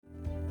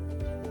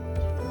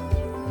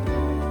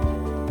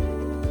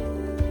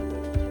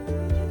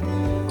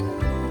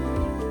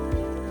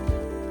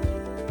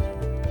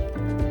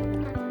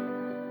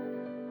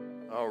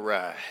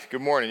right.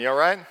 Good morning. You all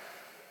right?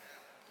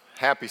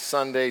 Happy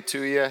Sunday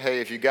to you. Hey,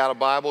 if you got a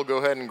Bible, go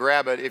ahead and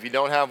grab it. If you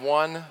don't have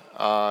one,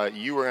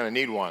 you are going to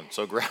need one.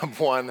 So grab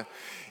one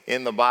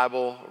in the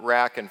Bible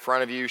rack in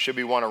front of you. Should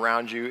be one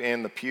around you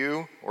in the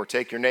pew, or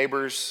take your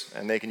neighbors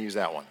and they can use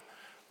that one.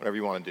 Whatever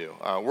you want to do.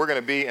 We're going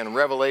to be in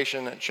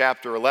Revelation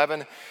chapter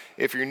 11.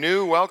 If you're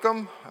new,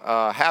 welcome.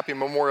 Happy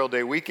Memorial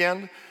Day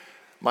weekend.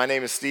 My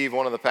name is Steve,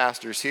 one of the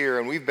pastors here,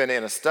 and we've been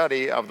in a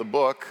study of the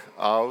book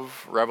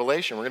of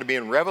Revelation. We're going to be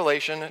in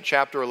Revelation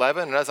chapter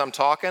 11, and as I'm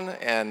talking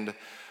and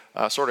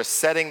sort of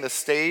setting the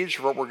stage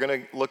for what we're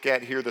going to look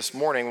at here this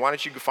morning, why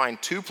don't you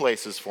find two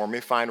places for me.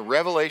 Find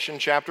Revelation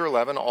chapter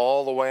 11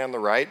 all the way on the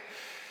right,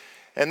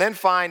 and then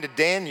find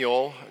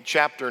Daniel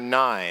chapter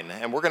 9.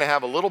 And we're going to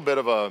have a little bit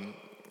of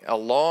a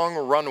long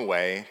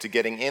runway to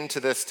getting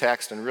into this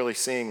text and really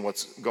seeing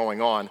what's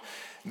going on.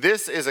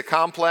 This is a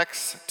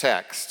complex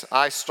text.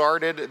 I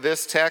started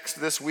this text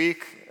this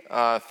week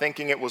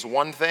thinking it was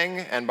one thing,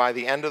 and by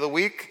the end of the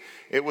week,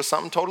 it was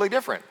something totally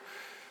different.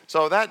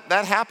 So that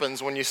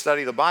happens when you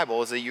study the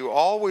Bible, is that you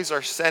always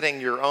are setting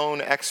your own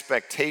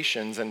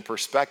expectations and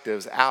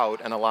perspectives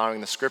out and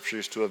allowing the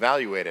scriptures to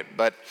evaluate it.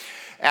 But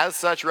as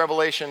such,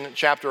 Revelation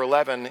chapter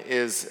 11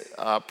 is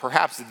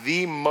perhaps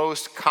the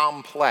most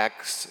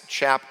complex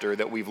chapter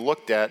that we've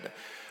looked at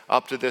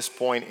up to this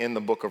point in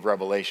the book of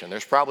Revelation.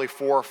 There's probably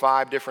 4 or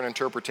 5 different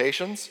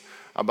interpretations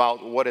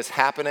about what is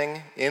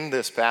happening in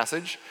this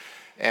passage,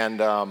 and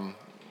I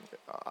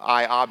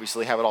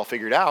obviously have it all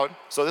figured out,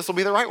 so this will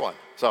be the right one.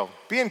 So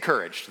be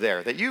encouraged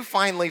there that you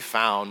finally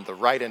found the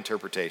right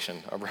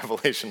interpretation of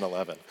Revelation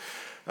 11.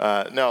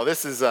 No,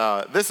 this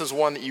is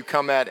one that you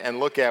come at and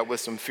look at with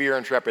some fear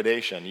and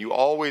trepidation. You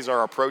always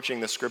are approaching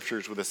the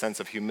scriptures with a sense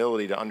of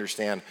humility to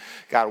understand,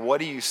 God,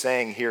 what are you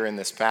saying here in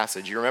this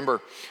passage? You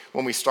remember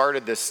when we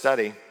started this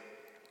study,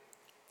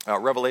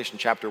 Revelation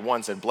chapter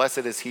 1 said, "Blessed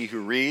is he who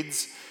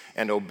reads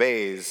and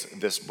obeys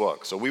this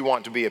book." So we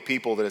want to be a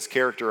people that is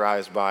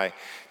characterized by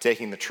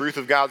taking the truth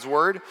of God's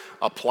word,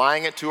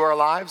 applying it to our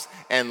lives,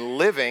 and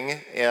living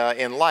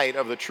in light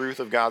of the truth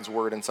of God's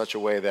word in such a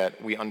way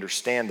that we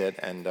understand it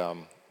and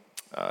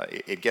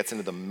it gets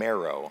into the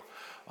marrow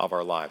of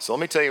our lives. So let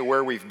me tell you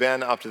where we've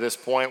been up to this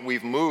point.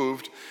 We've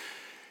moved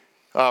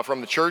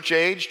from the church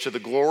age to the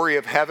glory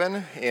of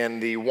heaven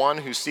in the one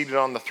who's seated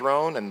on the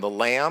throne and the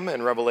Lamb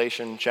in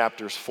Revelation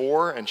chapters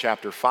 4 and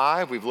chapter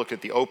 5. We've looked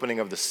at the opening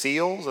of the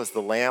seals as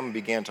the Lamb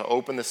began to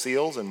open the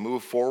seals and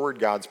move forward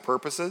God's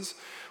purposes.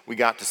 We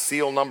got to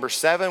seal number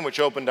 7, which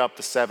opened up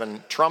the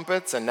 7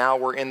 trumpets, and now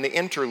we're in the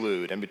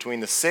interlude. And between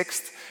the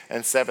 6th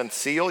and 7th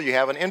seal, you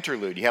have an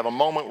interlude. You have a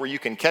moment where you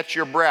can catch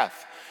your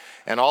breath,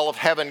 and all of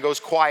heaven goes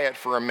quiet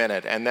for a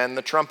minute, and then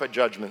the trumpet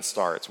judgment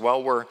starts.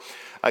 Well, we're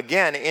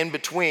again in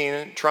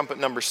between trumpet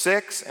number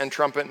 6 and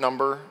trumpet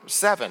number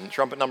 7.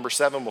 Trumpet number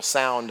 7 will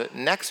sound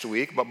next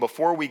week, but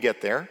before we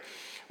get there,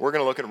 we're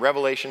going to look at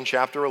Revelation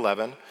chapter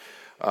 11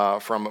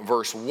 from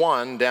verse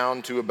 1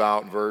 down to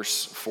about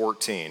verse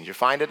 14. Did you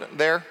find it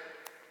there?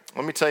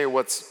 Let me tell you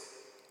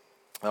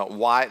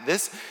why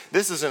this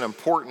is an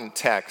important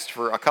text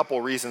for a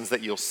couple reasons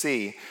that you'll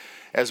see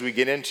as we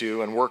get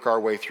into and work our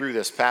way through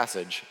this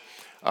passage.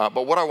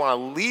 But what I want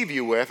to leave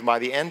you with by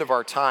the end of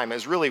our time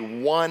is really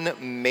one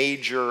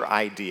major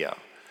idea.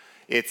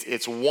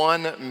 It's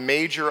one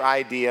major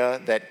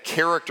idea that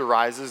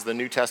characterizes the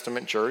New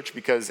Testament church,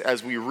 because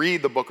as we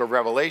read the book of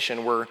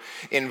Revelation, we're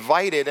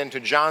invited into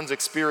John's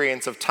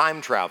experience of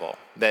time travel.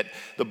 That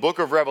the book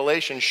of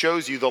Revelation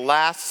shows you the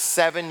last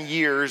 7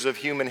 years of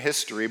human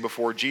history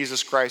before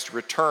Jesus Christ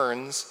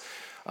returns,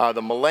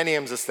 the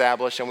millennium's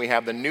established, and we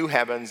have the new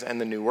heavens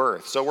and the new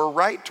earth. So we're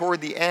right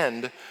toward the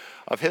end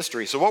of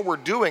history. So what we're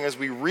doing as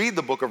we read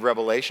the book of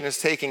Revelation is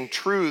taking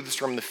truths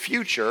from the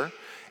future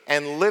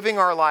and living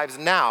our lives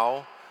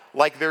now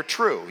like they're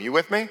true. You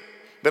with me?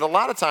 That a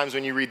lot of times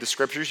when you read the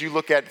scriptures, you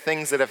look at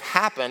things that have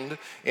happened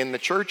in the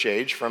church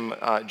age from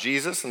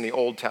Jesus in the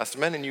Old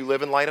Testament, and you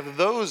live in light of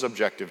those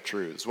objective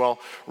truths. Well,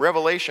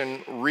 Revelation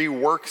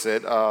reworks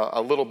it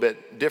a little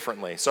bit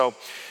differently. So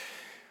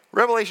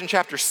Revelation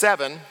chapter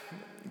 7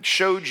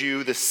 showed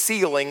you the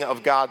sealing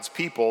of God's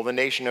people, the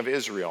nation of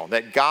Israel.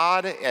 That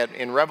God,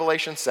 in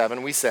Revelation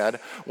 7, we said,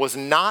 was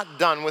not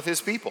done with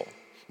his people.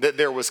 That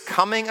there was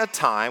coming a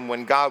time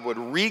when God would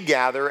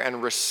regather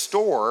and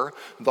restore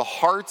the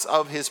hearts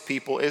of his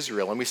people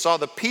Israel. And we saw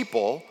the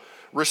people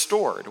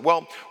restored.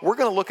 Well, we're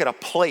going to look at a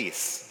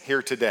place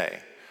here today.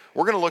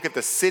 We're going to look at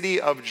the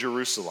city of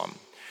Jerusalem.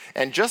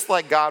 And just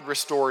like God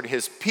restored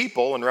his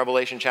people in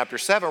Revelation chapter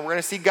 7, we're going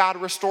to see God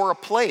restore a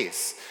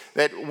place.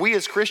 That we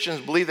as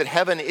Christians believe that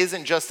heaven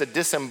isn't just a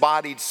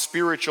disembodied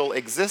spiritual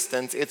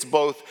existence, it's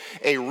both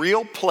a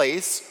real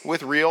place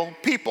with real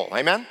people.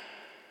 Amen?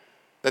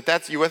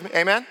 That's you with me?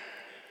 Amen?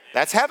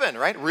 That's heaven,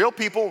 right? Real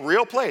people,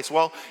 real place.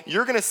 Well,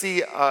 you're going to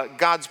see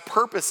God's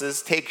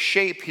purposes take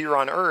shape here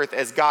on earth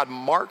as God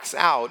marks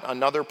out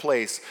another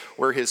place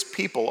where his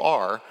people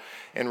are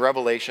in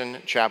Revelation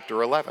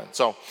chapter 11.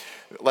 So,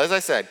 as I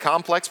said,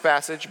 complex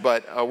passage,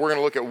 but we're going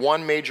to look at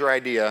one major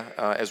idea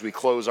as we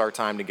close our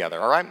time together.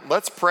 All right?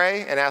 Let's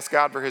pray and ask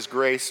God for his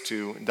grace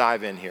to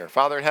dive in here.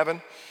 Father in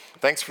heaven,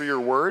 thanks for your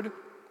word.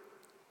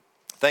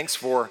 Thanks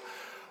for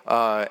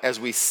as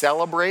we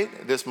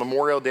celebrate this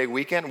Memorial Day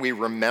weekend, we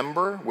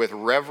remember with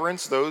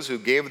reverence those who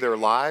gave their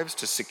lives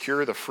to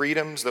secure the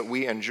freedoms that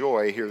we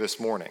enjoy here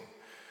this morning.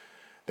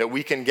 That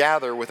we can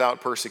gather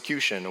without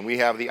persecution, and we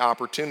have the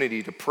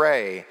opportunity to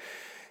pray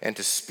and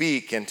to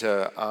speak and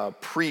to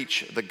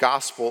preach the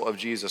gospel of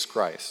Jesus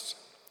Christ.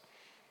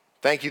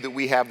 Thank you that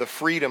we have the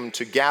freedom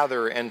to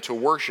gather and to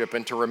worship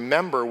and to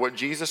remember what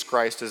Jesus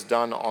Christ has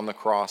done on the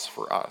cross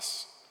for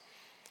us.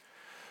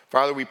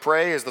 Father, we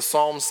pray, as the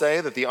Psalms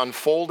say, that the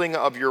unfolding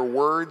of your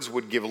words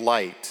would give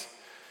light.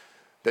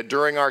 That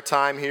during our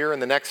time here in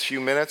the next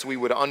few minutes, we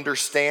would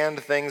understand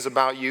things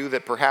about you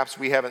that perhaps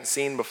we haven't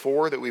seen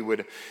before, that we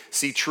would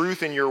see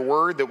truth in your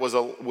word that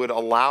would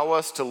allow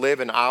us to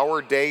live in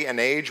our day and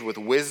age with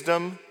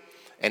wisdom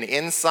and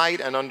insight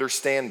and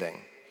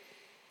understanding.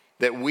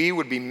 That we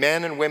would be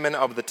men and women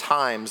of the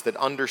times that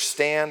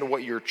understand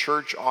what your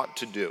church ought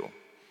to do.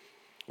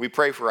 We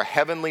pray for a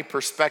heavenly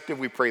perspective.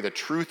 We pray the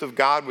truth of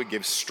God would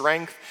give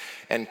strength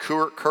and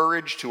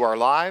courage to our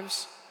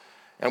lives.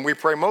 And we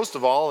pray most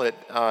of all that,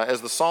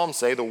 as the Psalms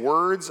say, the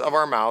words of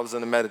our mouths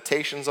and the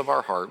meditations of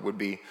our heart would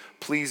be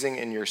pleasing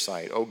in your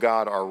sight. O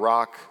God, our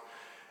rock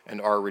and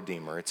our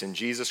Redeemer. It's in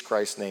Jesus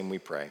Christ's name we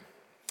pray.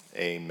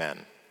 Amen.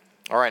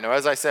 All right, now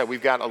as I said,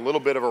 we've got a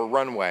little bit of a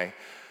runway.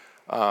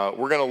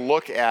 We're going to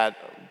look at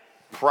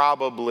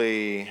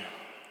probably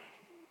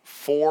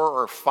 4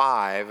 or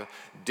 5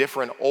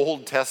 different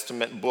Old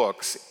Testament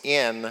books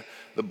in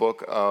the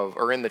book of,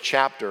 or in the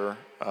chapter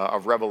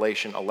of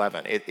Revelation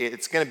 11.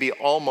 It's going to be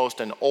almost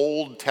an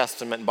Old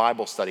Testament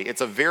Bible study.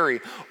 It's a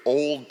very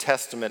Old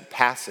Testament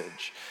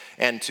passage.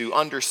 And to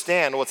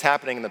understand what's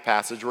happening in the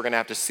passage, we're going to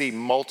have to see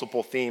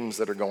multiple themes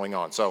that are going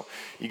on. So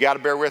you got to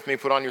bear with me,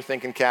 put on your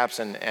thinking caps,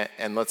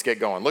 and let's get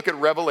going. Look at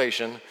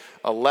Revelation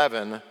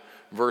 11,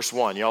 verse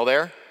 1. Y'all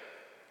there?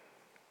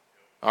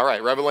 All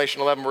right,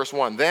 Revelation 11, verse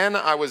 1. Then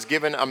I was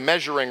given a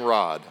measuring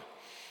rod,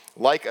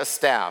 like a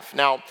staff.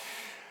 Now,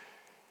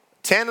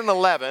 10 and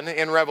 11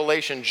 in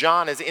Revelation,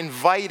 John is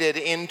invited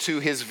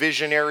into his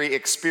visionary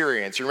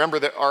experience. You remember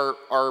that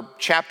our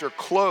chapter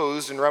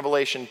closed in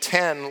Revelation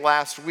 10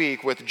 last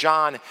week with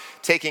John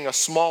taking a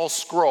small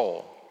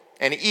scroll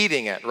and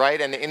eating it,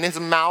 right? And in his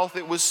mouth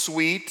it was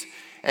sweet,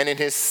 and in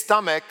his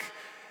stomach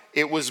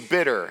it was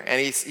bitter.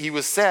 And he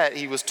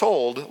was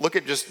told, look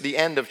at just the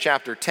end of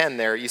chapter 10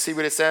 there. You see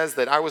what it says?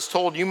 That I was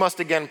told, you must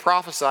again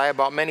prophesy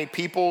about many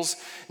peoples,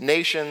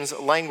 nations,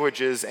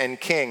 languages, and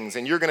kings.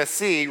 And you're going to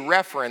see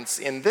reference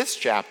in this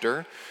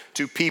chapter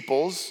to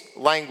peoples,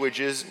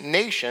 languages,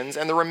 nations,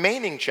 and the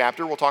remaining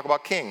chapter we'll talk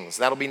about kings.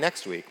 That'll be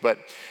next week. But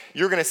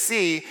you're going to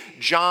see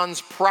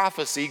John's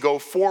prophecy go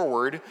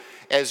forward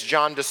as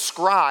John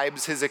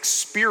describes his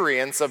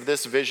experience of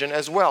this vision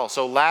as well.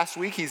 So last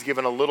week he's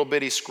given a little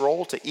bitty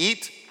scroll to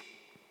eat,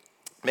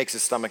 makes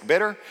his stomach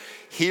bitter.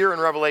 Here in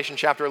Revelation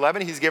chapter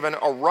 11, he's given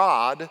a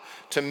rod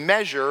to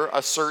measure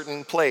a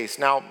certain place.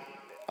 Now,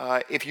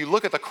 if you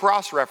look at the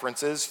cross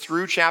references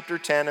through chapter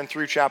 10 and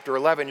through chapter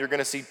 11, you're going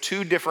to see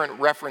 2 different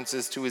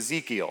references to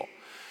Ezekiel.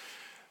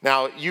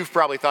 Now, you've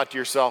probably thought to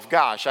yourself,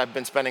 gosh, I've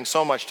been spending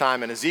so much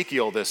time in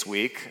Ezekiel this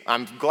week.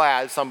 I'm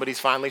glad somebody's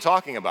finally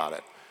talking about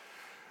it.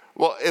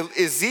 Well,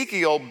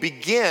 Ezekiel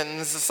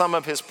begins some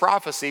of his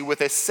prophecy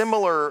with a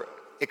similar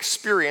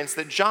experience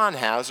that John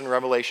has in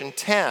Revelation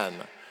 10,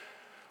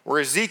 where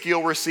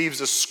Ezekiel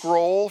receives a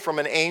scroll from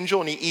an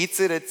angel and he eats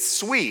it. It's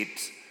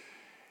sweet.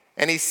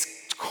 And he's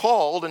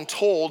called and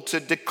told to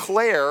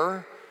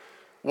declare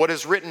what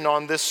is written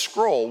on this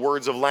scroll,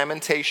 words of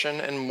lamentation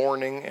and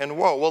mourning and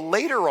woe. Well,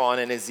 later on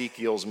in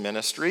Ezekiel's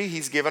ministry,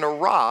 he's given a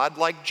rod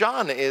like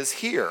John is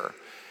here.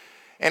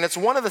 And it's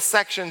one of the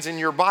sections in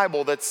your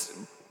Bible that's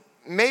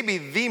maybe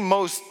the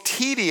most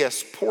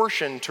tedious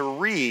portion to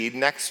read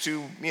next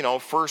to,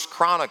 1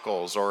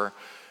 Chronicles or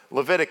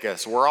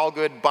Leviticus, where all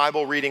good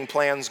Bible reading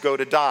plans go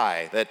to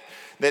die. That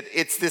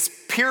it's this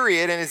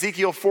period in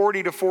Ezekiel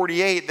 40 to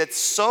 48 that's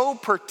so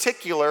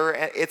particular.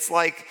 It's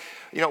like,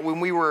 when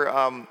we were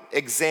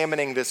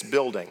examining this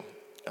building,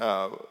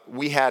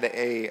 we had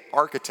an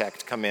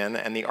architect come in,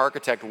 and the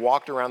architect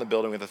walked around the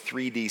building with a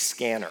 3D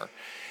scanner.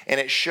 And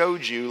it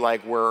showed you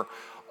like where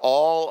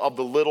all of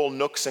the little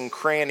nooks and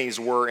crannies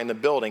were in the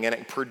building, and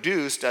it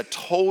produced a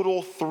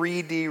total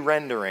 3D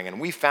rendering. And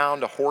we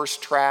found a horse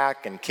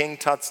track and King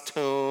Tut's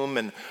tomb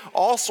and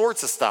all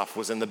sorts of stuff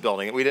was in the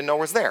building that we didn't know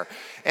was there.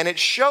 And it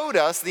showed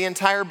us the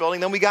entire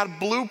building. Then we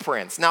got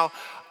blueprints. Now,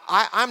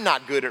 I'm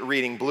not good at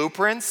reading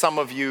blueprints. Some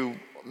of you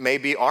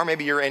maybe are.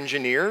 Maybe you're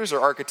engineers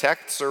or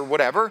architects or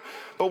whatever.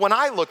 But when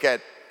I look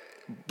at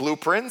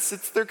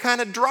blueprints, they're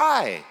kind of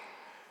dry.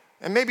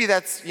 And maybe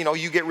that's,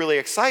 you get really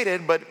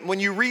excited, but when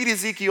you read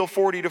Ezekiel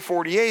 40 to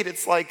 48,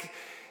 it's like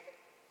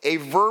a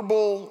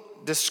verbal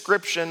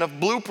description of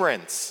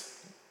blueprints.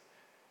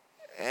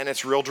 And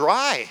it's real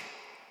dry.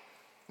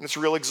 And it's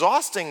real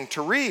exhausting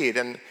to read.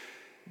 And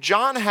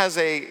John has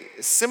a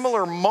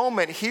similar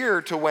moment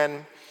here to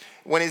when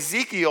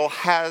Ezekiel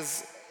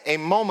has a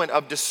moment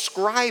of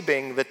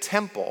describing the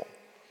temple,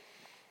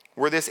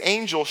 where this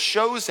angel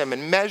shows him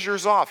and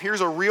measures off.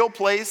 Here's a real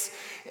place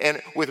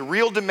and with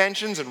real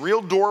dimensions and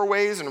real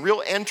doorways and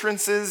real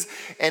entrances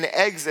and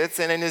exits.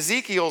 And in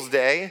Ezekiel's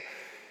day,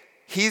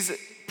 he's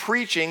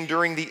preaching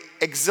during the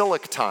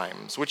exilic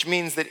times, which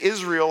means that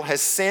Israel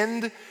has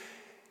sinned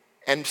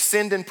and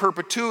sinned in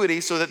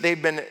perpetuity, so that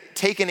they've been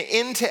taken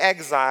into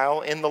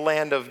exile in the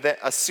land of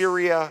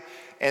Assyria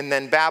and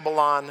then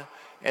Babylon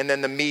and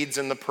then the Medes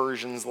and the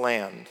Persians'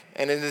 land.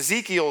 And in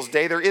Ezekiel's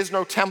day, there is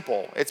no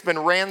temple. It's been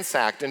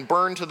ransacked and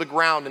burned to the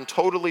ground and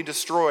totally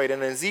destroyed.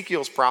 And in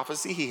Ezekiel's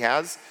prophecy, he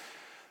has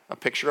a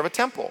picture of a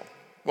temple.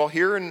 Well,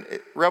 here in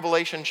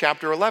Revelation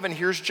chapter 11,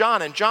 here's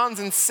John. And John's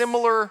in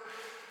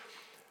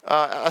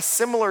a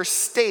similar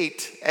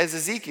state as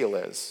Ezekiel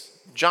is.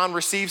 John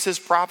receives his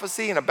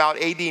prophecy in about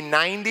AD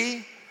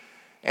 90.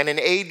 And in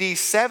AD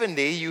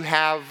 70, you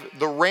have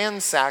the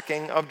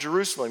ransacking of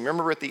Jerusalem.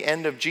 Remember at the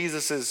end of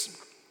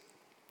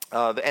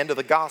the end of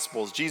the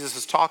Gospels, Jesus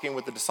is talking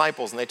with the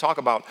disciples, and they talk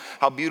about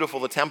how beautiful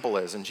the temple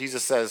is. And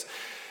Jesus says,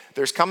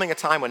 there's coming a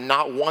time when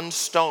not one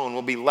stone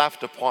will be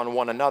left upon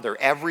one another.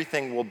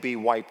 Everything will be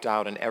wiped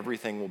out and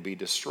everything will be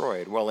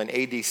destroyed. Well, in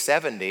AD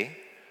 70,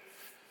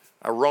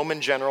 a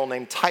Roman general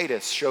named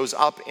Titus shows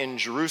up in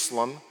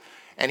Jerusalem,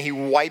 and he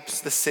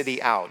wipes the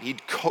city out. He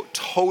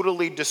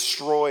totally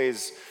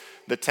destroys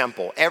the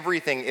temple.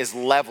 Everything is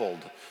leveled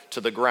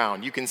to the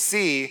ground. You can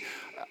see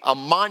a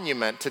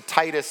monument to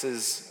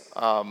Titus's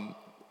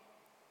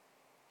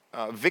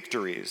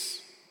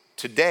victories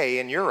today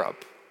in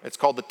Europe. It's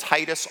called the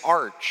Titus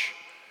Arch,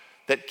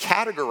 that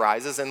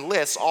categorizes and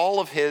lists all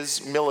of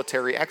his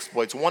military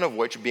exploits, one of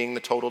which being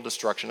the total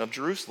destruction of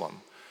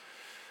Jerusalem.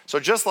 So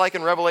just like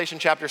in Revelation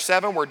chapter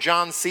 7, where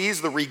John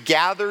sees the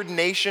regathered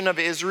nation of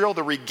Israel,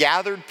 the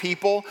regathered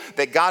people,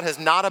 that God has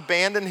not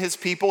abandoned his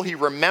people, he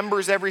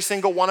remembers every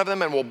single one of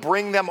them and will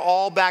bring them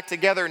all back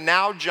together.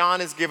 Now John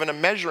is given a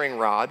measuring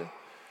rod,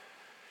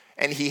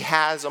 and he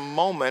has a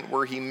moment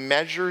where he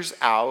measures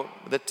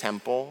out the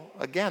temple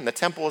again. The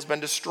temple has been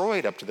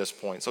destroyed up to this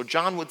point. So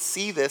John would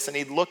see this, and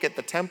he'd look at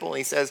the temple, and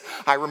he says,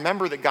 I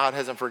remember that God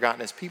hasn't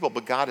forgotten his people,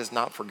 but God has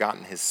not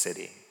forgotten his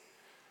city.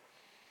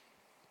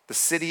 The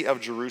city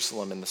of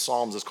Jerusalem in the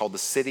Psalms is called the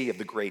city of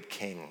the great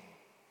king.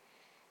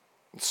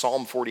 And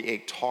Psalm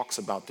 48 talks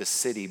about this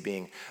city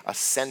being a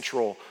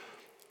central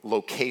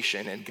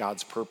location in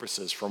God's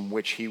purposes from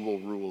which he will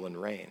rule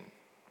and reign.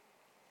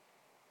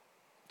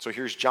 So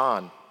here's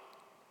John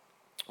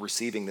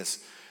receiving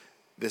this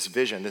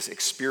vision, this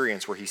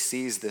experience where he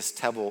sees this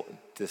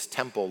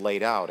temple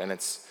laid out. And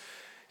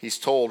he's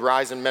told,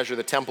 rise and measure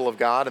the temple of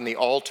God and the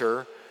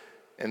altar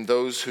and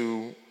those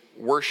who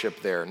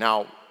worship there.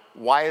 Now,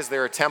 why is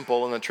there a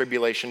temple in the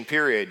tribulation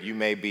period, you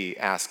may be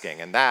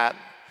asking? And that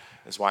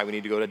is why we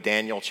need to go to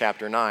Daniel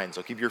chapter 9.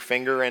 So keep your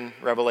finger in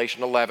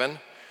Revelation 11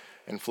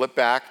 and flip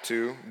back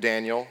to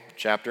Daniel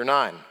chapter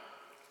 9.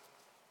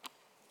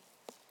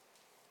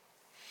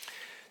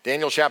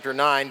 Daniel chapter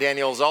 9,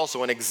 Daniel is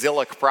also an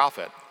exilic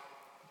prophet.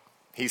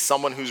 He's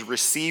someone who's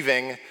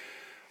receiving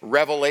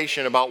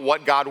revelation about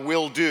what God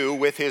will do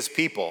with his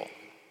people.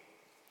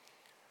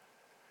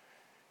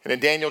 And in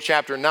Daniel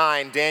chapter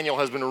 9, Daniel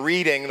has been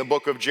reading the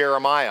book of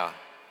Jeremiah.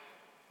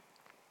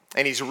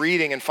 And he's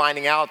reading and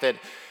finding out that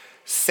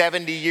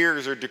 70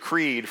 years are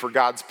decreed for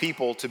God's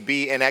people to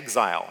be in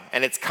exile.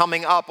 And it's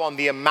coming up on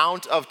the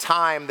amount of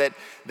time that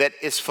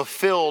is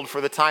fulfilled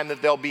for the time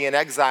that they'll be in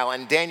exile.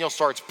 And Daniel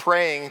starts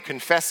praying,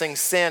 confessing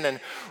sin, and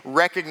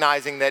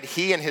recognizing that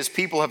he and his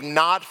people have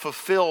not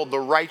fulfilled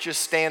the righteous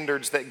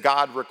standards that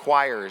God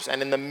requires.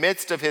 And in the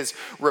midst of his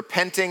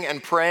repenting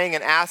and praying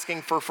and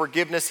asking for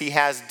forgiveness, he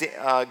has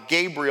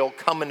Gabriel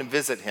come and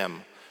visit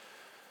him.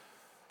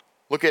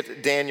 Look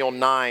at Daniel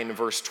 9,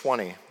 verse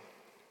 20.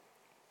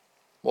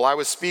 While I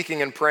was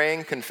speaking and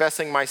praying,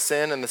 confessing my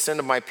sin and the sin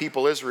of my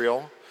people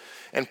Israel,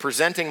 and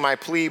presenting my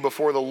plea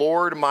before the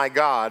Lord my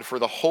God for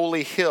the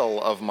holy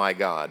hill of my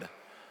God.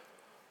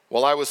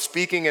 While I was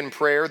speaking in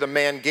prayer, the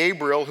man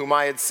Gabriel, whom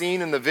I had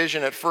seen in the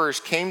vision at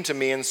first, came to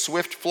me in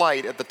swift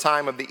flight at the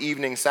time of the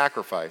evening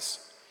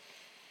sacrifice.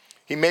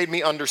 He made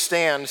me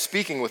understand,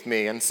 speaking with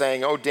me and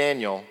saying, O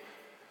Daniel,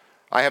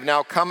 I have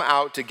now come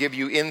out to give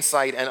you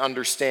insight and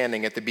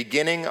understanding. At the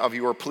beginning of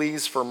your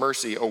pleas for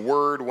mercy, a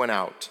word went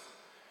out.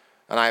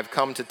 And I have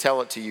come to tell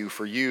it to you,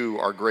 for you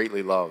are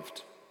greatly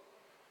loved.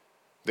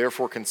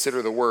 Therefore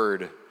consider the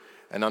word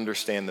and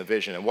understand the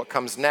vision. And what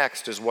comes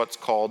next is what's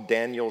called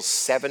Daniel's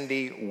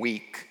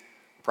 70-week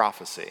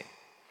prophecy.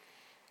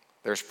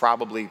 There's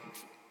probably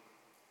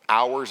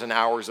hours and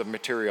hours of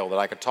material that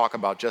I could talk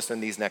about just in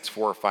these next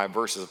 4 or 5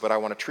 verses, but I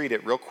want to treat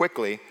it real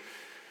quickly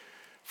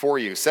for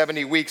you.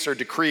 70 weeks are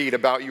decreed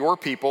about your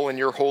people in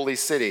your holy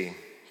city.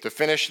 to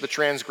finish the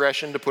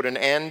transgression, to put an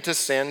end to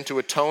sin, to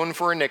atone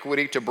for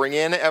iniquity, to bring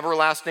in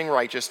everlasting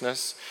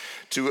righteousness,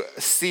 to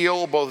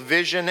seal both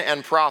vision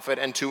and prophet,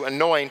 and to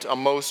anoint a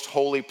most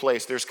holy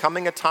place. There's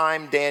coming a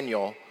time,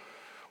 Daniel,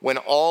 when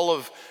all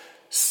of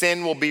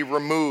sin will be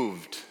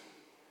removed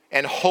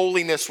and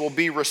holiness will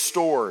be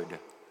restored.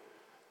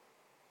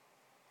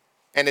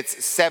 And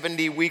it's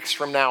 70 weeks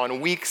from now,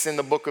 and weeks in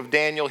the book of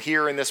Daniel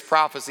here in this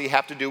prophecy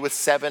have to do with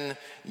 7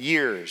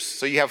 years.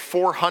 So you have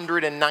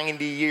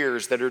 490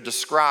 years that are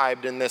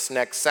described in this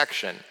next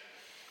section.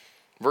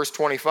 Verse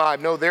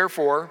 25, know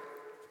therefore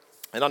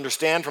and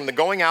understand from the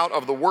going out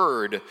of the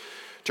word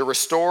to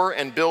restore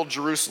and build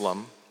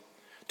Jerusalem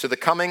to the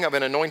coming of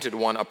an anointed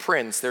one, a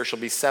prince, there shall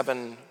be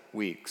 7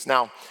 weeks.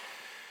 Now,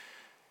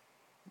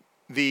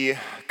 the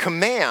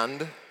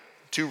command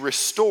to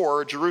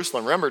restore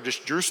Jerusalem. Remember,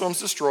 Jerusalem's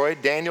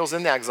destroyed. Daniel's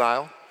in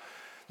exile.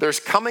 There's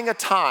coming a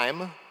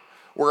time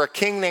where a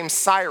king named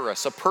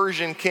Cyrus, a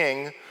Persian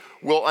king,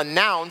 will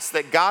announce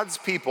that God's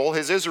people,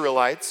 his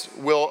Israelites,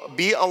 will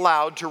be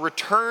allowed to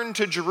return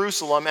to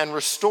Jerusalem and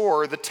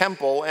restore the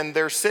temple and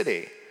their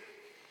city.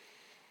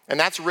 And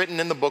that's written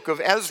in the book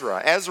of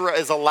Ezra. Ezra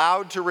is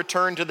allowed to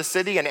return to the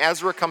city, and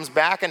Ezra comes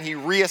back and he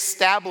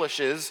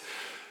reestablishes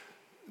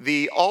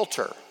the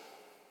altar.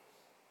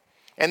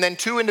 And then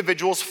 2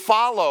 individuals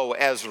follow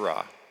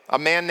Ezra, a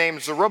man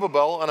named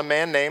Zerubbabel and a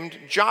man named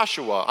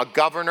Joshua, a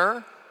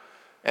governor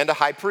and a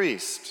high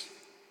priest.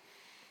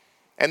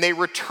 And they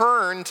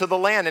return to the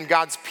land, and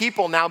God's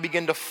people now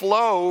begin to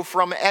flow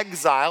from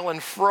exile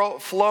and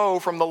flow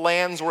from the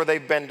lands where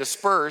they've been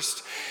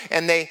dispersed,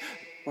 and they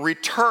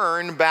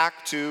return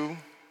back to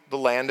the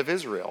land of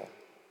Israel.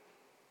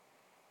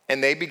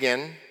 And they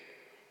begin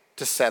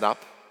to set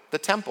up the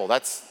temple.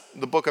 That's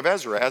the book of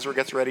Ezra. Ezra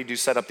gets ready to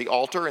set up the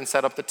altar and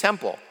set up the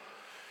temple.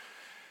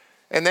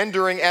 And then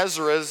during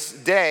Ezra's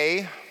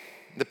day,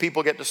 the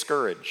people get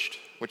discouraged,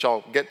 which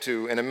I'll get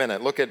to in a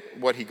minute. Look at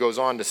what he goes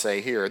on to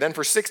say here. Then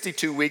for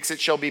 62 weeks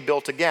it shall be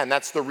built again.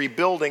 That's the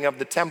rebuilding of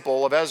the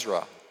temple of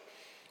Ezra,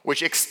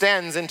 which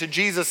extends into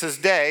Jesus'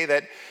 day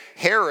that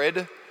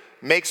Herod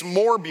makes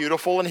more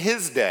beautiful in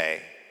his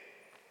day.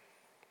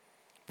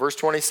 Verse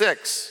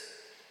 26,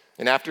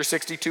 and after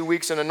 62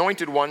 weeks an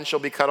anointed one shall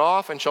be cut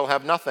off and shall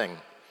have nothing.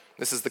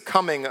 This is the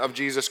coming of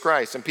Jesus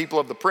Christ. And people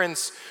of the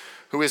prince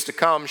who is to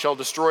come shall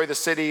destroy the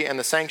city and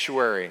the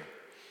sanctuary.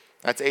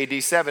 That's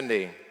AD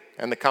 70,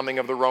 and the coming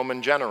of the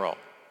Roman general.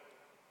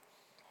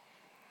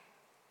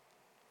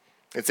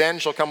 Its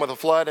end shall come with a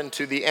flood, and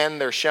to the end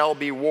there shall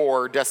be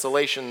war.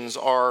 Desolations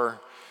are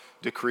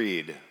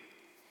decreed.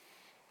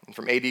 And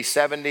from AD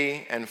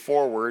 70 and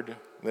forward,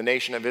 the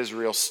nation of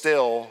Israel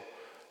still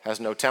has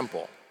no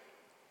temple.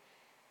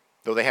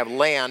 Though they have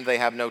land, they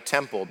have no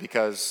temple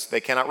because they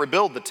cannot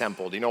rebuild the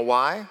temple. Do you know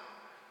why?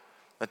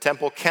 The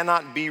temple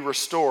cannot be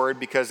restored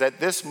because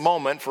at this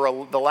moment,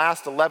 for the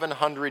last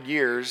 1,100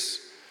 years,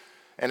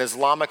 an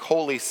Islamic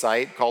holy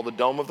site called the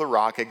Dome of the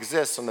Rock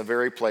exists on the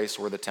very place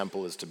where the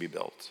temple is to be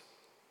built.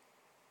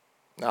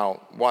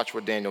 Now, watch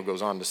what Daniel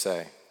goes on to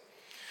say.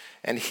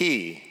 And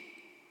he,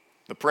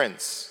 the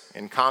prince,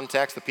 in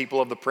context, the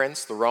people of the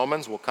prince, the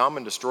Romans, will come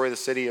and destroy the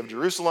city of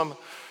Jerusalem,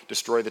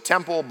 destroy the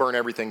temple, burn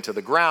everything to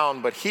the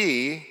ground, but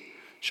he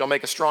shall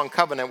make a strong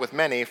covenant with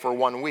many for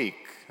 1 week.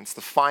 It's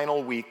the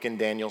final week in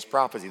Daniel's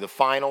prophecy, the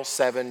final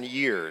 7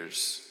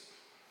 years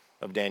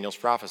of Daniel's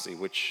prophecy,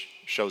 which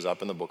shows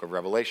up in the book of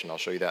Revelation. I'll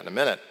show you that in a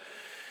minute.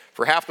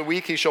 For half the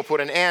week he shall put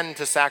an end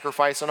to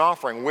sacrifice and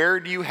offering. Where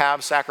do you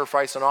have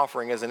sacrifice and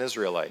offering as an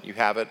Israelite? You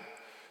have it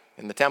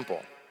in the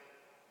temple.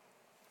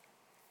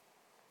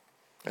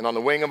 And on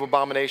the wing of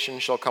abomination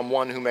shall come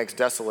one who makes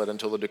desolate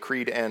until the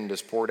decreed end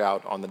is poured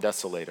out on the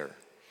desolator.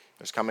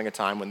 There's coming a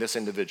time when this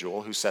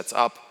individual who sets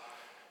up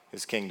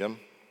his kingdom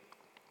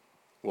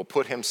will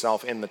put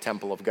himself in the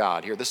temple of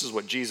God. Here, this is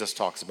what Jesus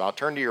talks about.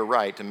 Turn to your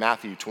right to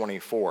Matthew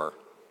 24.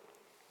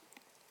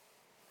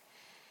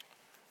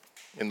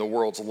 In the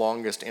world's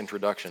longest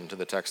introduction to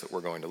the text that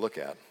we're going to look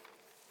at.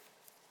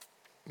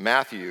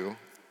 Matthew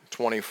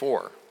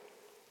 24.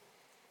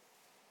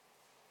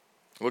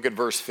 Look at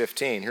verse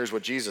 15. Here's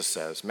what Jesus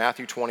says.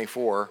 Matthew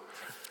 24,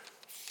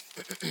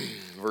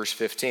 verse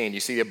 15. You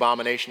see the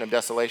abomination of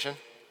desolation?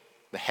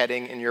 The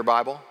heading in your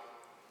Bible?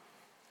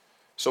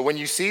 So when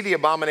you see the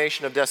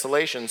abomination of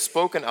desolation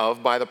spoken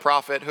of by the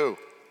prophet who?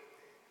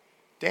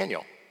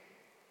 Daniel.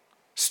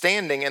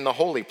 Standing in the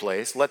holy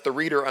place, let the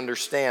reader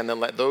understand, and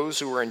let those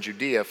who are in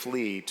Judea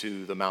flee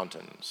to the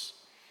mountains.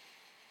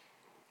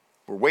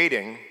 We're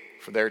waiting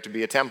for there to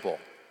be a temple.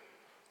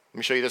 Let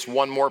me show you this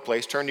one more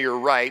place. Turn to your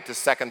right to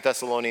 2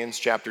 Thessalonians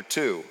chapter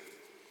 2.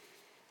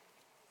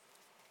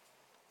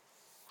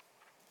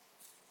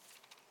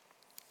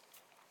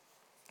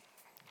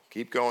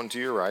 Keep going to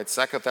your right,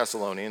 2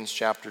 Thessalonians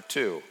chapter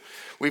 2.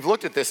 We've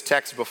looked at this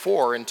text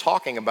before in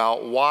talking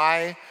about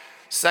why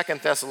 2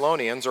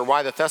 Thessalonians, or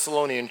why the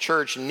Thessalonian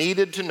church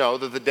needed to know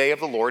that the day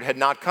of the Lord had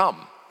not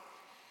come.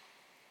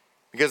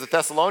 Because the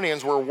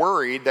Thessalonians were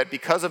worried that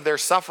because of their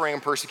suffering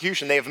and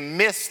persecution, they have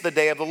missed the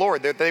day of the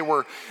Lord, that they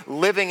were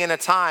living in a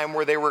time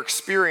where they were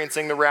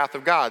experiencing the wrath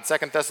of God. 2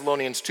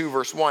 Thessalonians 2,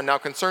 verse 1, now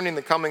concerning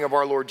the coming of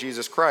our Lord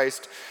Jesus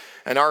Christ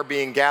and our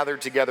being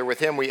gathered together with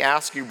him, we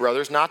ask you,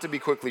 brothers, not to be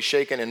quickly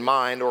shaken in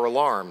mind or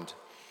alarmed,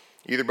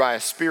 either by a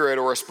spirit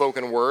or a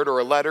spoken word or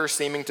a letter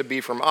seeming to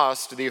be from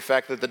us to the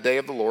effect that the day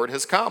of the Lord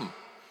has come.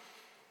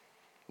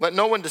 Let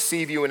no one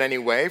deceive you in any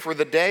way, for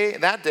that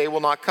day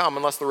will not come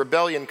unless the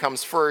rebellion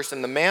comes first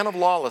and the man of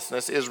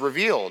lawlessness is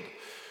revealed,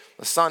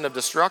 the son of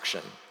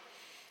destruction,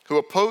 who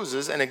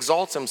opposes and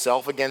exalts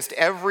himself against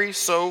every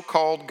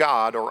so-called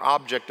God or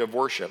object of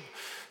worship,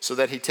 so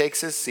that he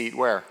takes his seat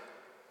where?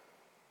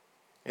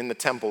 In the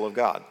temple of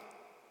God.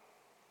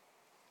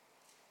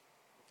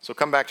 So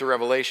come back to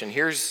Revelation.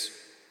 Here's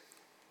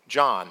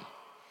John,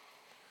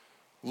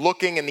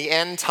 looking in the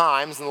end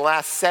times, in the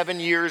last 7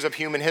 years of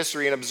human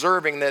history, and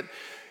observing that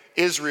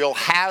Israel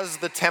has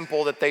the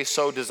temple that they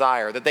so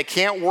desire, that they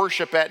can't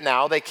worship at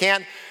now, they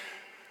can't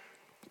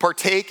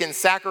partake in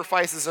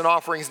sacrifices and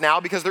offerings now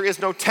because there is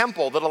no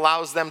temple that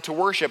allows them to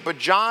worship. But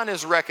John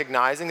is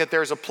recognizing that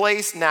there's a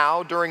place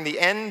now during the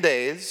end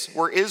days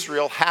where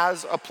Israel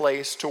has a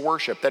place to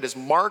worship that is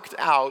marked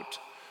out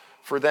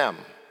for them.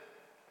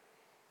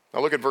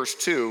 Now look at verse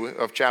 2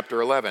 of chapter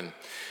 11.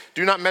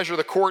 Do not measure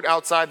the court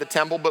outside the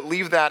temple, but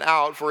leave that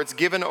out, for it's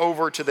given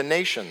over to the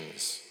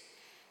nations.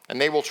 And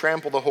they will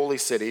trample the holy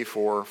city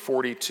for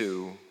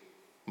 42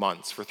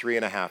 months, for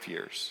 3.5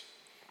 years.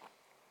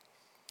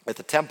 That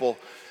the temple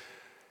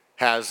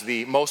has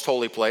the most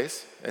holy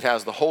place, it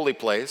has the holy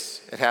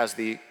place, it has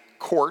the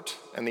court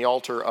and the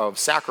altar of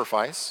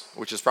sacrifice,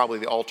 which is probably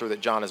the altar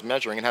that John is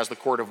measuring. It has the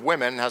court of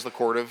women, it has the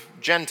court of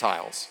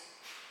Gentiles.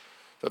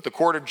 That the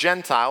court of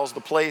Gentiles,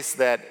 the place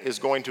that is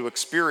going to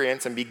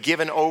experience and be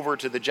given over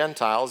to the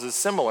Gentiles, is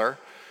similar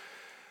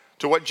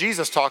to what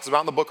Jesus talks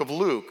about in the book of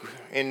Luke.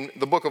 In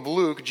the book of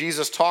Luke,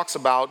 Jesus talks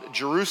about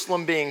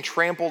Jerusalem being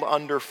trampled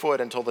underfoot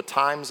until the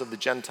times of the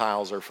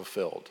Gentiles are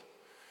fulfilled.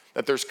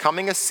 That there's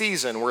coming a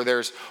season where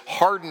there's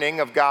hardening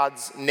of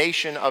God's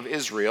nation of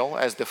Israel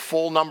as the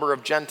full number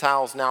of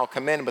Gentiles now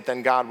come in, but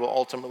then God will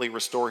ultimately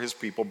restore his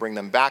people, bring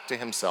them back to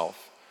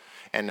himself,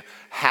 and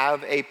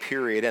have a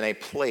period and a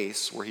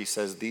place where he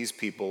says these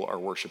people are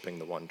worshiping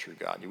the one true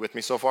God. You with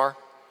me so far?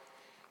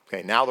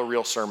 Okay, now the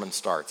real sermon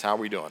starts. How are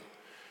we doing?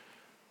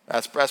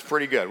 That's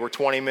pretty good. We're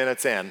 20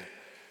 minutes in,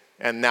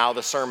 and now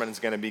the sermon is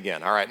going to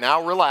begin. All right,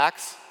 now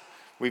relax.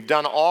 We've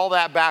done all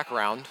that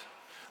background.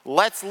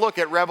 Let's look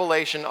at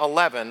Revelation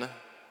 11,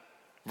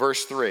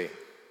 verse 3.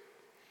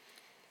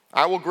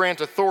 I will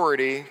grant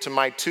authority to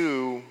my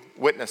 2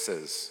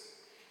 witnesses,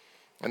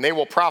 and they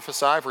will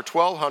prophesy for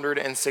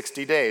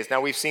 1,260 days. Now,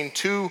 we've seen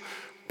 2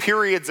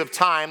 periods of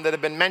time that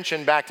have been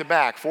mentioned back to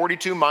back,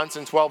 42 months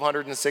and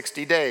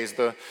 1,260 days.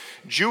 The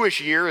Jewish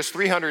year is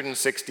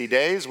 360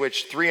 days,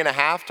 which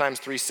 3.5 times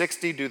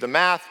 360, do the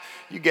math,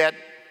 you get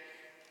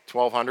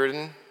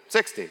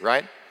 1,260,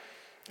 right?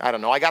 I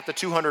don't know. I got the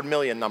 200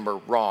 million number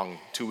wrong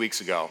 2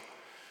 weeks ago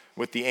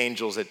with the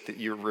angels at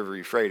the River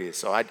Euphrates.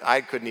 So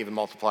I couldn't even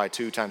multiply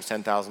 2 times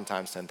 10,000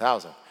 times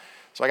 10,000.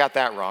 So I got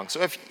that wrong.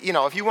 So if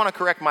you want to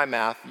correct my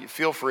math,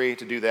 feel free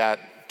to do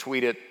that.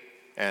 Tweet it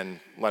and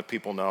let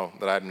people know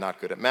that I'm not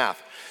good at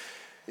math.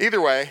 Either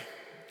way,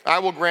 I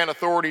will grant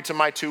authority to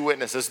my 2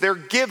 witnesses. They're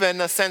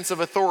given a sense of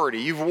authority.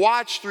 You've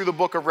watched through the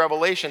book of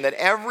Revelation that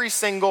every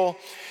single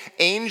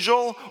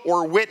angel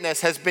or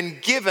witness has been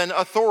given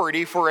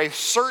authority for a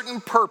certain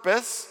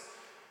purpose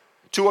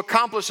to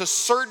accomplish a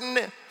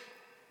certain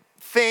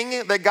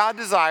thing that God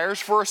desires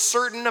for a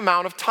certain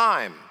amount of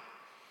time.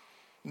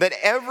 That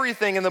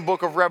everything in the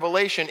book of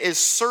Revelation is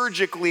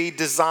surgically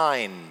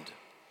designed.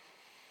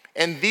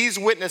 And these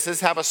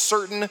witnesses have a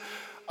certain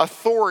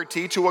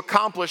authority to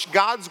accomplish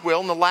God's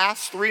will in the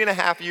last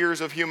 3.5 years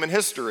of human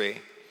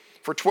history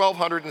for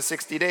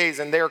 1,260 days,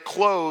 and they're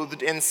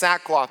clothed in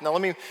sackcloth. Now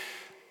let me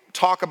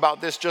talk about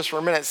this just for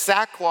a minute.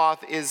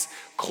 Sackcloth is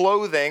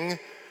clothing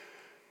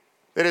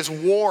that is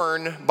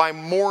worn by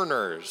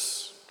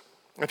mourners.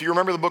 If you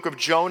remember the book of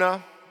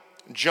Jonah,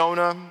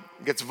 Jonah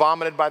gets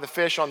vomited by the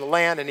fish on the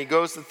land, and he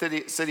goes to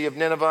the city of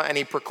Nineveh, and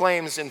he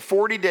proclaims in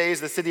 40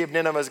 days the city of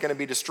Nineveh is going to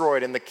be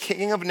destroyed. And the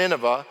king of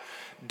Nineveh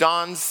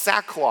dons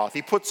sackcloth.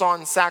 He puts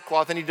on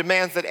sackcloth, and he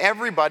demands that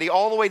everybody,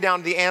 all the way down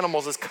to the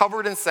animals, is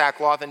covered in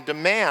sackcloth, and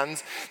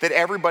demands that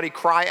everybody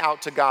cry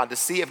out to God to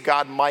see if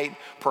God might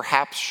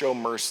perhaps show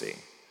mercy.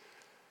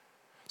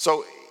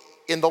 So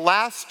in the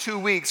last 2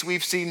 weeks,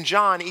 we've seen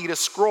John eat a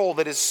scroll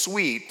that is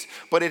sweet,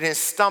 but in his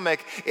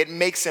stomach, it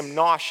makes him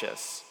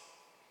nauseous.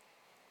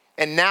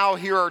 And now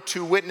here are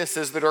 2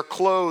 witnesses that are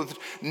clothed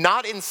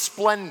not in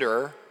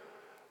splendor,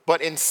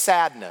 but in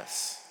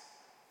sadness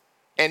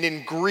and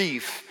in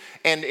grief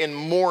and in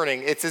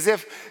mourning. It's as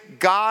if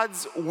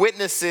God's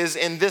witnesses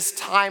in this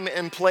time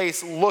and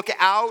place look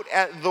out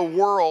at the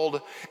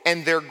world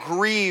and they're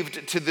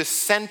grieved to the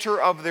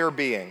center of their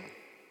being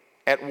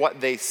at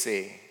what they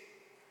see.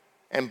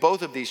 And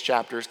both of these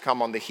chapters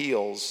come on the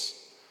heels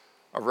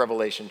of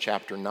Revelation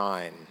chapter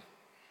 9.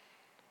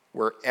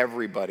 where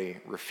everybody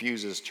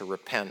refuses to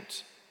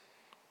repent,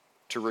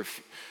 to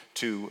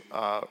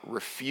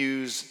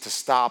refuse to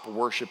stop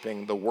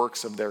worshiping the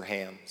works of their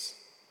hands,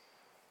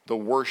 the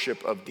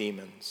worship of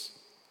demons,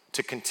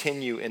 to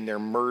continue in their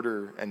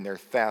murder and their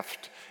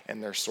theft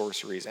and their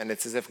sorceries. And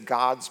it's as if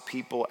God's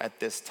people at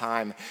this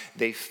time,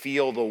 they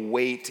feel the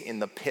weight in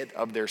the pit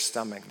of their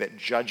stomach that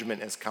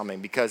judgment is coming.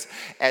 Because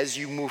as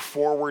you move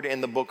forward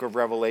in the book of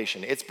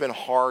Revelation, it's been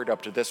hard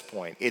up to this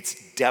point.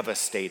 It's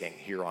devastating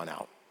here on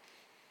out.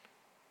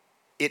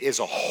 It is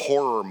a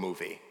horror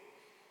movie.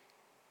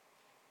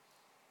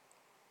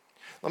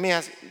 Let me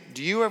ask,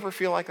 do you ever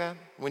feel like that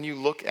when you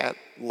look at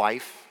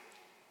life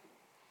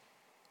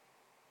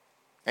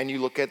and you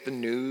look at the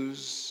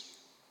news?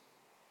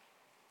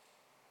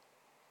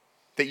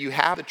 That you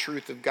have the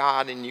truth of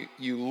God and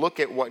you look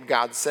at what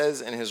God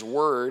says in his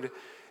word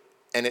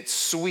and it's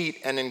sweet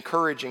and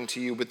encouraging to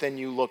you, but then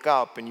you look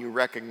up and you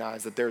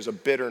recognize that there's a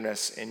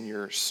bitterness in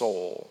your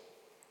soul.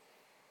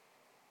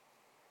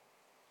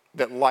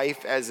 That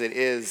life as it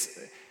is,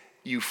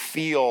 you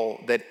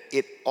feel that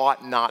it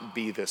ought not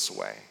be this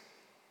way.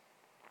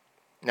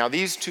 Now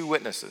these two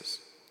witnesses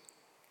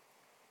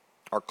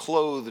are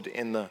clothed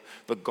in the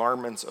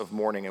garments of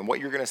mourning. And what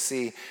you're going to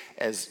see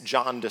as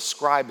John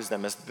describes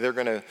them is they're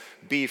going to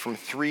be from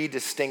three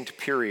distinct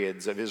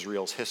periods of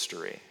Israel's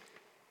history.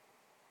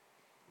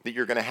 That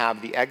you're going to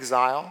have the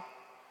exile,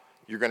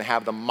 you're going to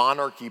have the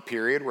monarchy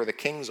period where the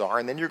kings are,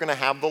 and then you're going to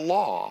have the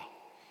law.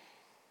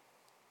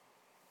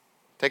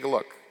 Take a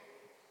look.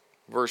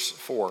 Verse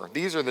 4.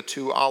 These are the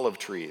two olive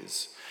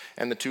trees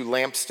and the two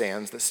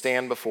lampstands that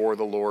stand before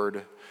the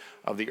Lord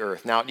of the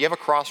earth. Now, do you have a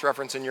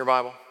cross-reference in your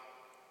Bible?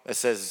 It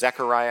says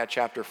Zechariah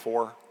chapter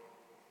 4.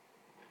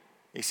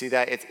 You see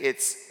that?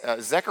 It's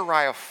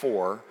Zechariah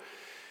 4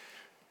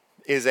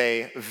 is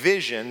a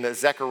vision that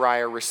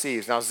Zechariah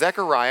receives. Now,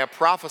 Zechariah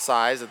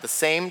prophesies at the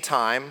same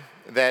time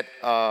that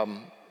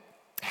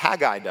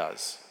Haggai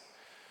does.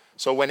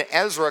 So when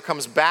Ezra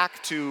comes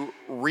back to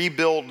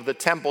rebuild the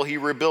temple, he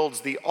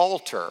rebuilds the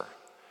altar.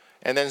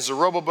 And then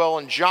Zerubbabel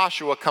and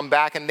Joshua come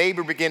back and they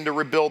begin to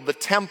rebuild the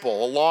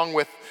temple along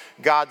with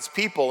God's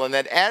people. And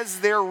that as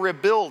they're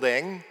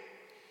rebuilding,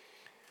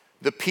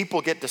 the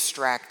people get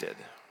distracted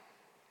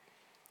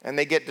and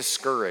they get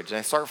discouraged and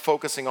they start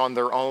focusing on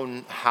their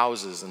own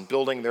houses and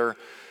building their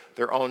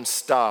own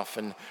stuff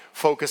and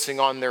focusing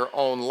on their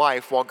own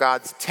life, while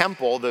God's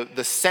temple,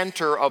 the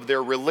center of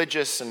their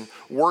religious and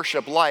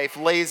worship life,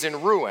 lays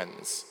in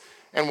ruins.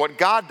 And what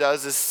God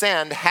does is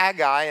send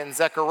Haggai and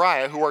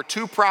Zechariah, who are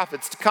two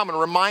prophets, to come and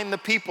remind the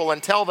people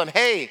and tell them,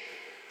 hey,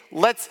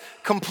 let's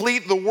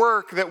complete the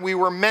work that we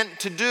were meant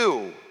to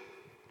do.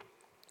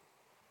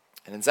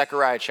 And in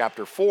Zechariah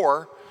chapter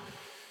 4,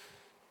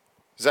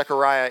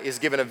 Zechariah is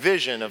given a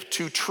vision of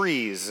two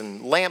trees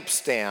and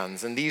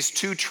lampstands. And these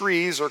two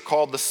trees are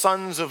called the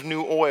sons of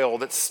new oil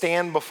that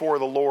stand before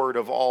the Lord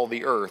of all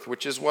the earth,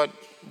 which is what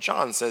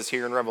John says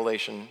here in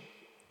Revelation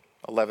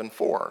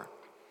 11:4.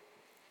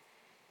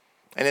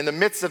 And in the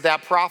midst of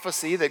that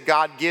prophecy that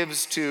God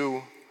gives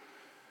to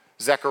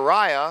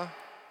Zechariah,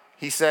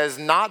 he says,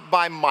 not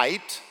by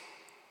might,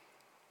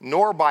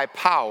 nor by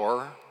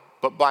power,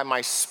 but by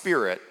my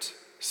spirit,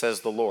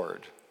 says the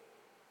Lord.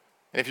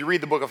 And if you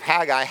read the book of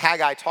Haggai,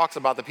 Haggai talks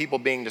about the people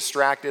being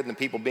distracted and the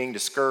people being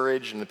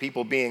discouraged and the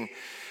people being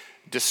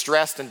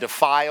distressed and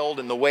defiled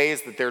in the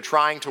ways that they're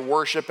trying to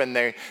worship, and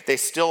they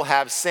still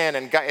have sin.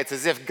 And God, it's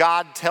as if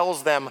God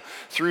tells them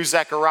through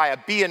Zechariah,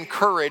 be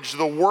encouraged.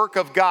 The work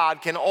of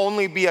God can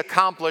only be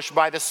accomplished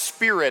by the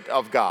Spirit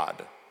of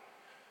God.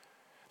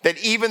 That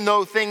even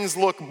though things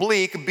look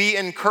bleak, be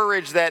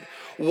encouraged that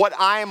what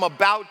I am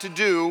about to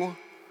do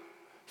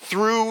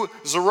through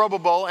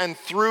Zerubbabel and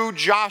through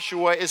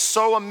Joshua is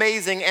so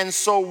amazing and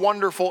so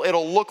wonderful,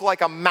 it'll look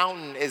like a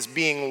mountain is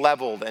being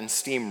leveled and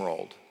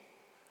steamrolled.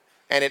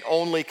 And it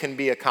only can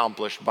be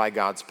accomplished by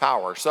God's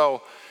power.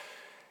 So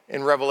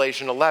in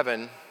Revelation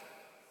 11,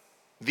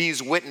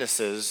 these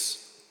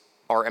witnesses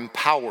are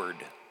empowered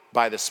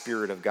by the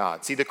Spirit of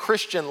God. See, the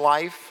Christian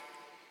life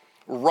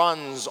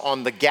runs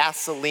on the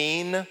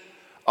gasoline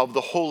of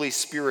the Holy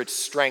Spirit's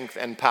strength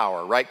and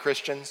power, right,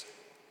 Christians?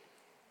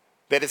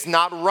 That it's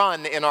not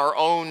run in our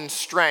own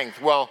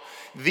strength. Well,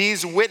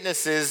 these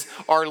witnesses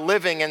are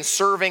living and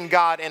serving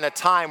God in a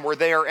time where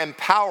they are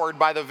empowered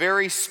by the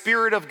very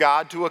Spirit of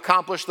God to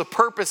accomplish the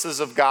purposes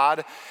of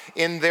God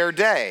in their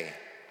day.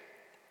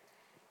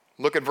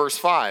 Look at verse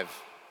 5.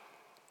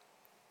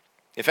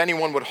 If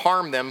anyone would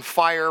harm them,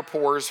 fire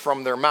pours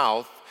from their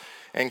mouth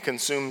and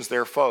consumes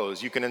their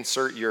foes. You can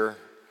insert your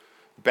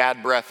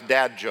bad breath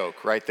dad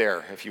joke right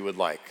there if you would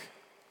like.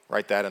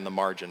 Write that in the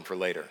margin for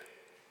later.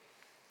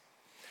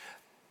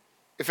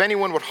 If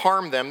anyone would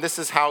harm them, this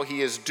is how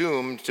he is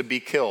doomed to be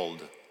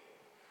killed.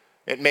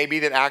 It may be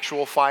that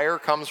actual fire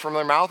comes from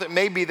their mouth. It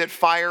may be that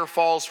fire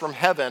falls from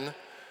heaven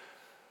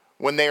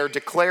when they are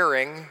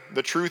declaring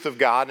the truth of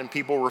God and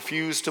people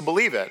refuse to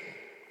believe it.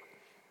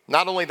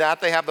 Not only that,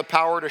 they have the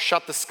power to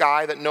shut the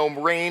sky that no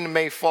rain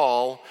may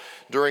fall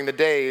during the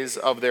days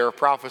of their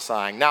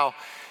prophesying. Now,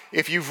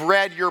 if you've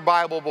read your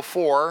Bible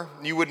before,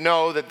 you would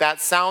know that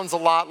that sounds a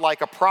lot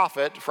like a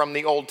prophet from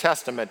the Old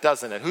Testament,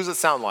 doesn't it? Who's it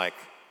sound like?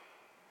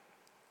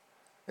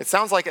 It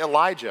sounds like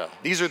Elijah.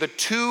 These are the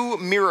two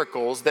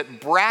miracles that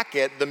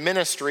bracket the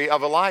ministry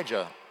of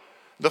Elijah.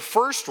 The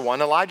first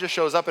one, Elijah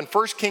shows up in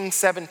 1 Kings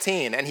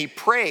 17, and he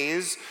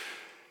prays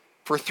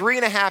for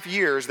 3.5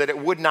 years that it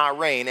would not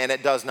rain, and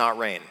it does not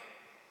rain.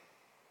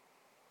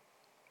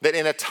 That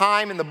in a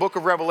time in the book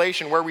of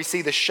Revelation where we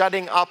see the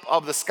shutting up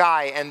of the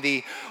sky and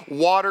the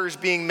waters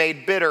being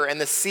made bitter and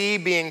the sea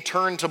being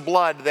turned to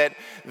blood, that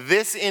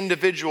this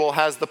individual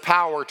has the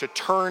power to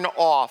turn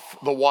off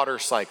the water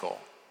cycle.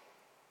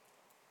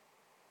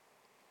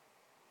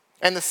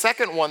 And the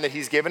second one that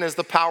he's given is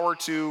the power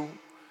to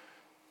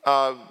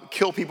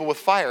kill people with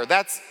fire.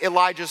 That's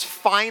Elijah's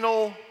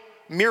final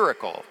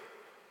miracle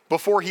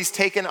before he's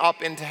taken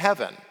up into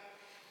heaven.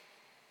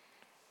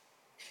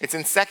 It's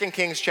in 2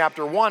 Kings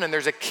chapter 1, and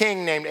there's a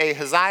king named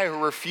Ahaziah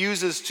who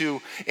refuses to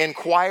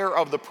inquire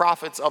of the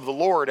prophets of the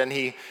Lord, and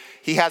he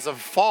has a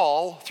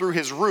fall through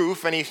his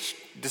roof, and he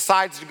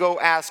decides to go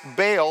ask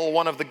Baal,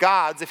 one of the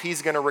gods, if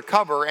he's going to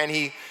recover,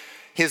 and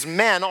his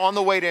men, on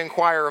the way to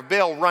inquire of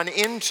Baal, run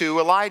into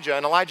Elijah,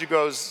 and Elijah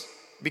goes,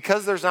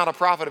 because there's not a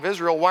prophet of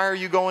Israel, why are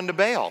you going to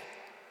Baal?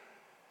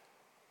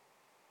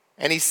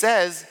 And he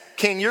says,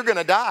 King, you're going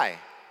to die.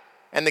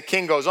 And the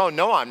king goes, oh,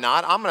 no, I'm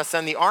not. I'm going to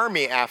send the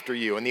army after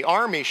you. And the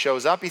army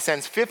shows up. He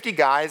sends 50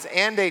 guys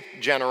and a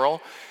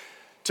general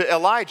to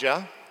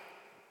Elijah.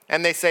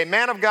 And they say,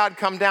 man of God,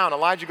 come down.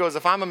 Elijah goes,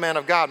 if I'm a man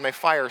of God, may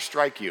fire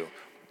strike you.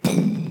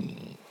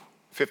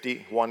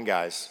 51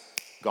 guys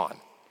gone.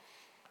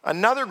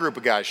 Another group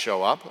of guys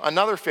show up,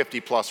 another 50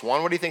 plus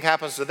one. What do you think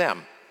happens to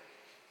them?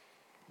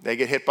 They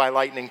get hit by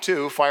lightning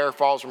too. Fire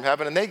falls from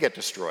heaven and they get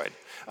destroyed.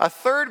 A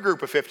third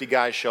group of 50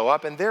 guys show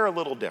up and they're a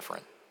little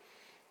different.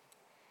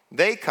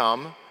 They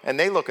come and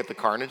they look at the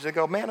carnage. They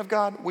go, man of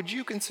God, would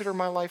you consider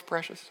my life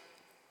precious?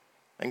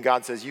 And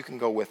God says, you can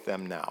go with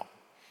them now.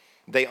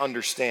 They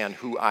understand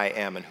who I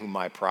am and who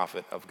my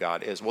prophet of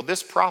God is. Well,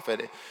 this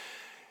prophet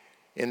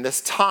in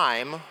this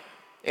time,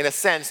 in a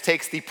sense,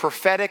 takes the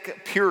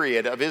prophetic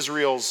period of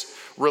Israel's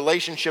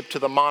relationship to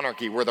the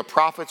monarchy, where the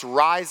prophets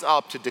rise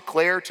up to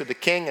declare to the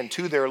king and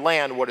to their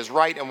land what is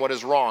right and what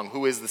is wrong,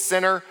 who is the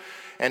sinner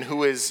and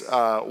who is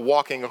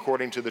walking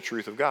according to the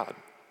truth of God.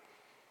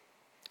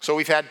 So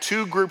we've had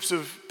two groups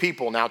of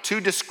people now, two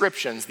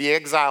descriptions: the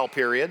exile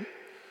period,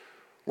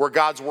 where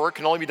God's work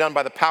can only be done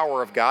by the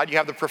power of God. You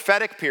have the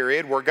prophetic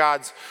period, where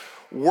God's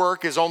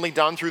work is only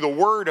done through the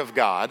word of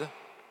God.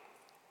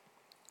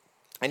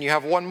 And you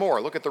have one more.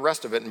 Look at the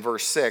rest of it in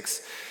verse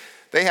 6.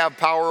 They have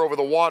power over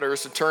the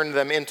waters to turn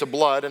them into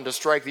blood and to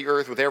strike the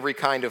earth with every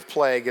kind of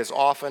plague as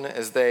often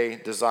as they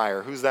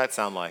desire. Who's that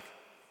sound like?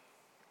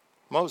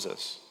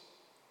 Moses.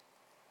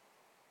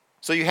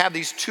 So you have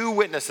these two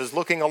witnesses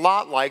looking a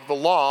lot like the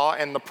law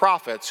and the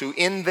prophets, who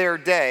in their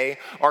day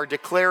are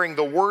declaring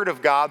the word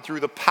of God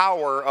through the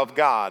power of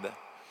God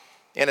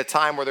in a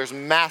time where there's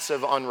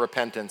massive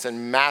unrepentance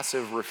and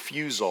massive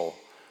refusal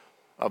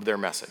of their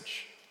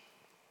message.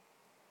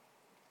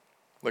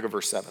 Look at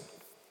verse 7.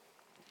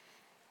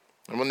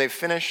 And when they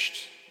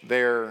finished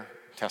their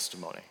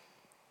testimony,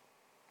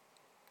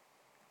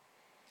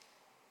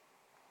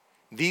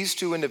 these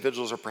two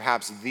individuals are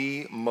perhaps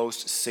the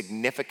most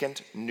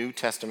significant New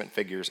Testament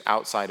figures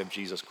outside of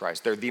Jesus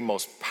Christ. They're the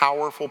most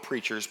powerful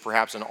preachers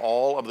perhaps in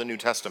all of the New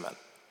Testament.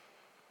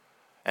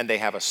 And they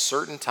have a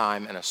certain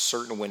time and a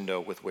certain window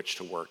with which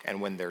to work.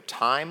 And when their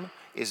time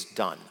is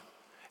done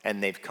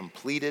and they've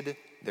completed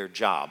their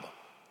job,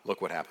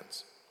 look what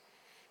happens.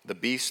 The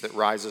beast that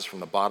rises from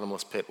the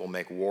bottomless pit will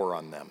make war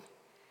on them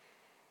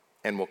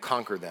and will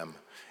conquer them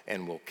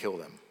and will kill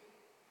them.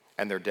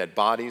 And their dead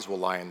bodies will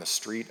lie in the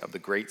street of the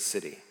great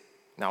city.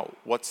 Now,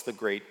 what's the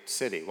great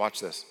city? Watch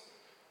this.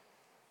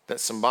 That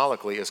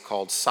symbolically is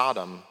called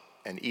Sodom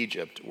and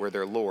Egypt, where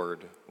their Lord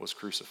was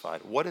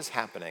crucified. What is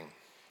happening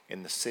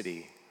in the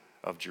city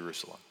of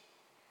Jerusalem?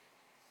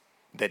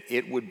 That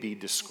it would be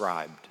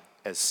described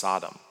as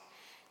Sodom,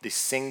 the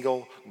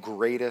single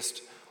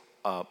greatest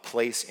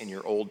place in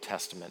your Old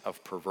Testament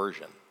of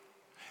perversion,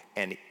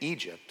 and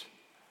Egypt,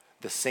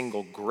 the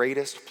single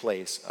greatest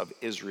place of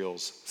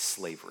Israel's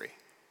slavery.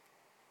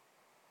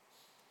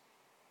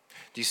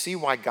 Do you see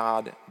why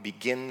God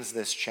begins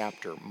this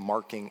chapter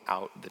marking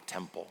out the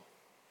temple,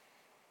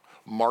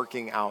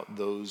 marking out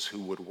those who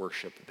would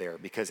worship there?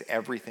 Because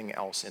everything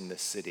else in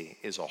this city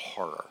is a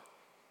horror.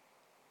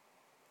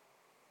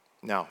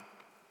 Now,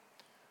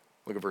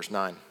 look at verse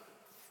 9.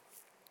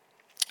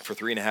 For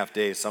 3.5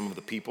 days, some of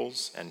the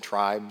peoples and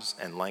tribes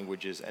and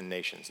languages and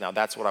nations. Now,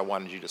 that's what I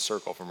wanted you to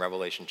circle from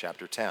Revelation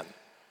chapter 10.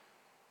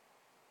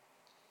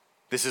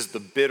 This is the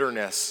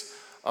bitterness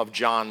of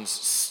John's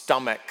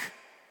stomach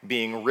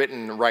being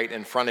written right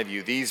in front of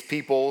you. These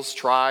peoples,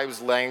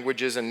 tribes,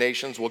 languages, and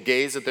nations will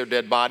gaze at their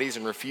dead bodies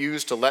and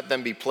refuse to let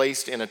them be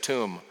placed in a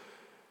tomb.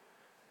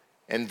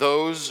 And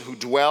those who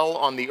dwell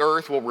on the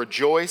earth will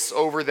rejoice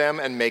over them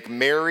and make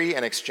merry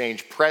and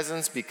exchange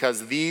presents,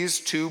 because these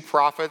two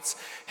prophets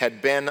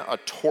had been a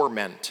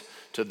torment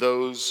to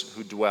those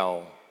who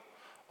dwell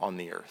on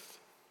the earth.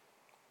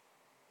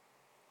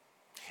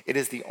 It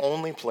is the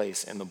only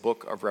place in the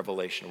book of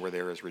Revelation where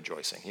there is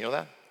rejoicing. You know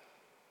that?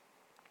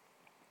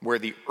 Where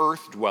the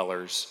earth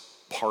dwellers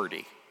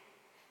party.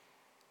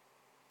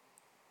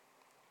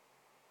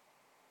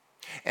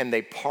 And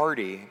they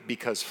party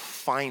because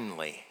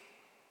finally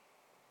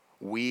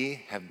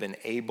we have been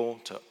able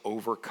to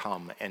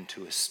overcome and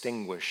to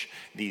extinguish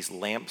these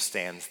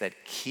lampstands that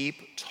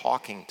keep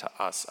talking to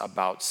us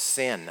about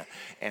sin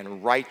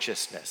and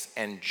righteousness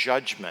and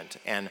judgment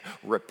and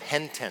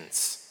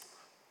repentance.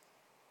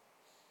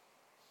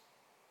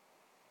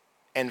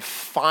 And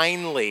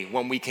finally,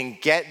 when we can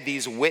get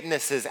these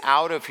witnesses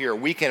out of here,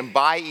 we can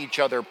buy each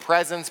other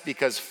presents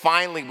because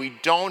finally we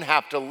don't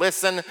have to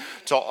listen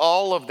to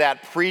all of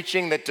that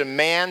preaching that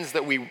demands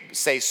that we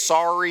say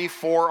sorry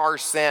for our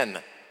sin.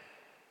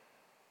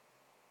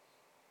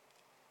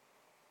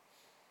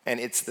 And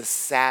it's the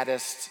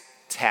saddest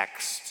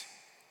text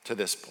to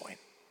this point.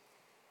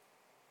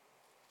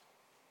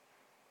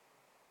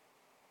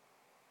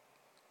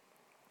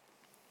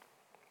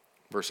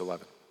 Verse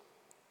 11.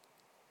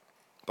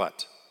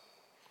 But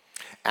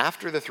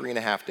after the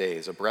 3.5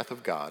 days, a breath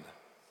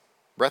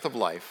of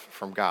life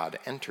from God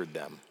entered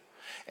them,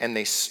 and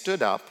they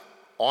stood up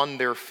on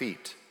their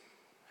feet,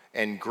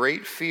 and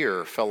great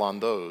fear fell on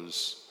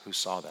those who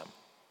saw them.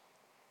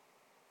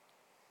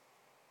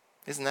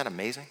 Isn't that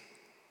amazing?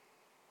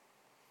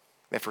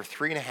 That for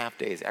 3.5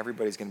 days,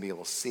 everybody's going to be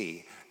able to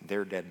see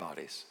their dead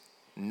bodies.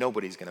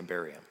 Nobody's going to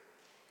bury them.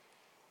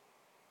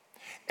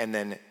 And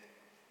then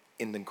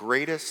in the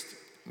greatest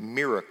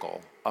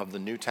miracle of the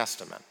New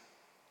Testament,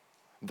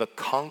 the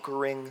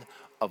conquering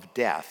of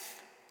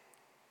death,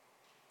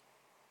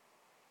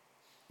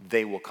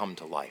 they will come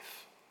to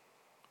life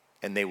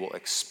and they will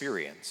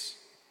experience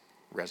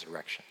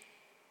resurrection.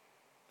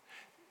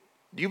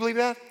 Do you believe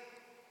that?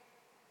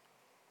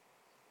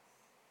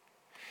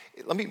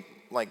 Let me,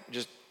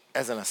 just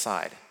as an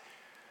aside,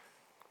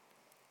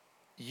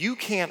 you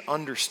can't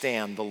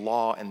understand the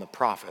law and the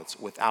prophets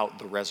without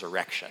the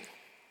resurrection,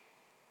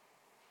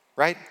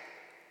 right?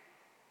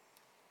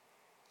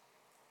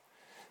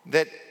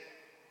 That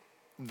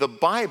the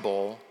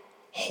Bible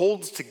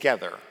holds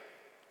together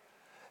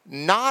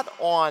not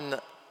on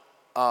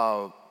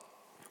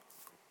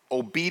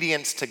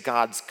obedience to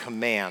God's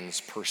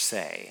commands per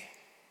se.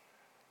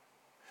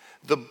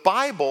 The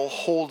Bible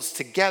holds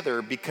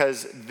together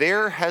because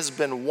there has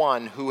been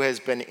one who has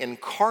been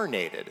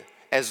incarnated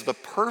as the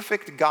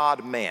perfect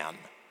God-man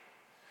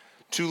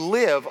to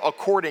live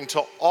according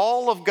to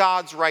all of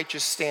God's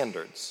righteous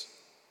standards,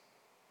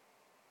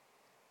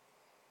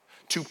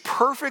 to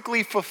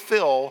perfectly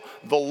fulfill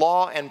the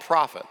law and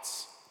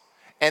prophets,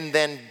 and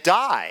then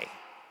die,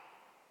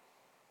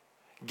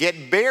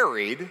 get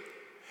buried,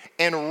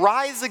 and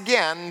rise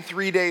again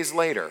 3 days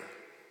later.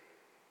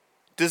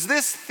 Does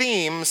this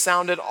theme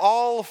sound at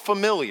all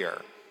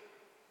familiar?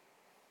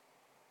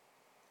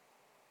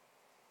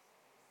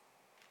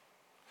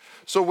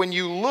 So when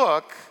you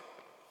look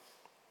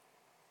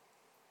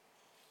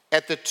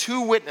at the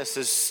two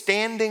witnesses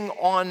standing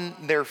on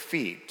their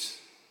feet,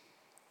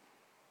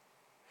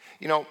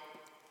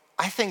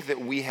 I think that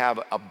we have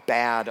a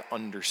bad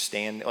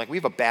understanding, we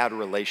have a bad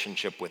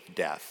relationship with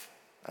death.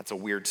 That's a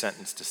weird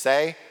sentence to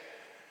say.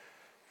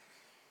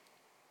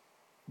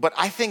 But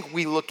I think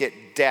we look at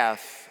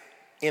death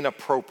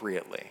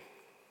inappropriately.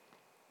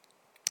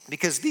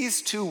 Because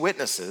these two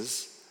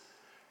witnesses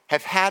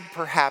have had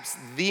perhaps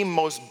the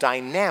most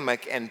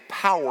dynamic and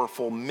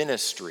powerful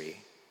ministry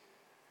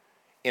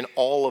in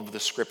all of the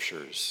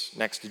scriptures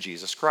next to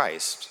Jesus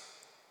Christ.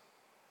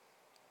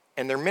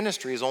 And their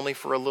ministry is only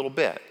for a little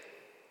bit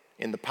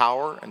in the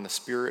power and the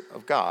Spirit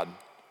of God.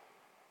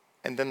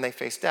 And then they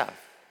face death.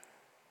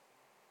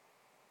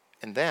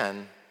 And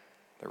then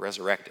they're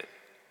resurrected.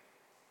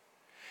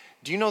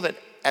 Do you know that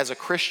as a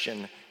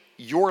Christian,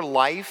 your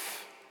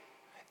life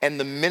and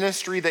the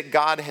ministry that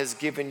God has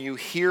given you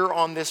here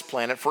on this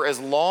planet for as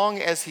long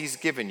as He's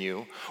given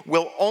you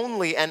will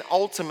only and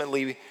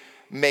ultimately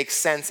make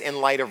sense in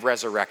light of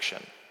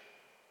resurrection?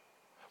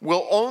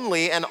 Will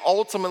only and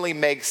ultimately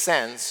make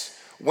sense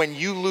when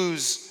you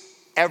lose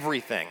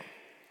everything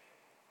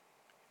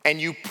and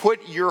you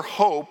put your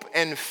hope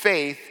and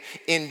faith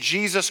in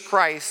Jesus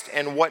Christ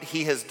and what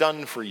He has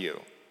done for you.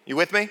 You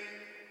with me?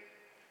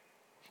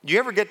 Do you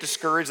ever get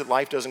discouraged that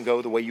life doesn't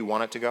go the way you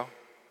want it to go?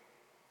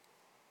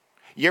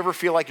 You ever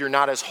feel like you're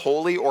not as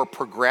holy or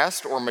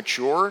progressed or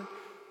mature,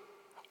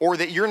 or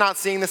that you're not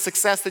seeing the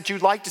success that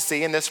you'd like to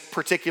see in this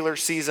particular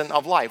season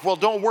of life? Well,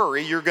 don't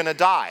worry, you're going to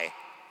die.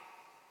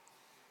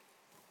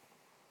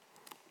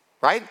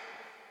 Right?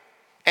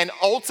 And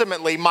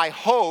ultimately, my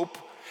hope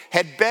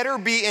had better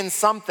be in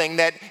something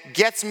that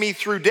gets me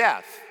through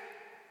death.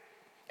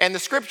 And the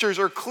scriptures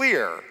are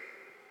clear.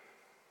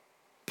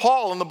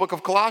 Paul in the book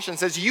of Colossians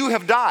says, you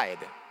have died,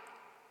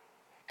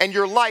 and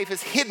your life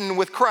is hidden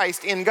with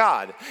Christ in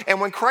God. And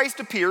when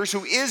Christ appears,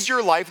 who is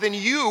your life, then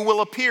you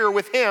will appear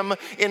with Him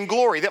in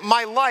glory. That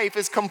my life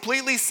is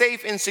completely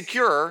safe and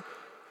secure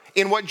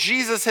in what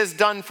Jesus has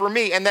done for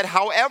me, and that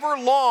however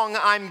long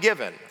I'm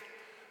given,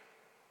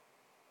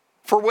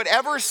 for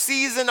whatever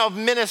season of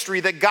ministry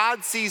that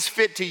God sees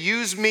fit to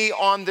use me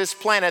on this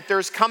planet,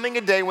 there's coming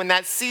a day when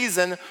that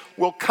season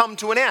will come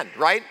to an end,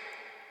 right?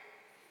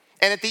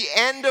 And at the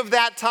end of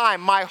that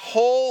time, my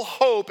whole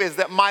hope is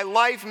that my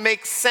life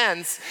makes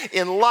sense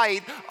in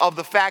light of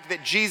the fact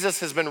that Jesus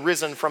has been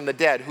risen from the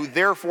dead, who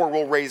therefore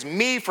will raise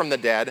me from the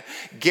dead,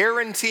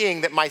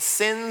 guaranteeing that my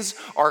sins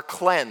are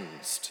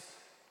cleansed,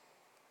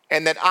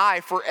 and that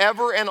I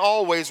forever and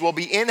always will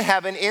be in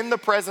heaven in the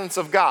presence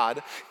of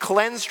God,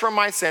 cleansed from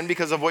my sin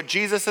because of what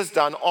Jesus has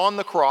done on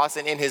the cross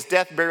and in his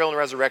death, burial, and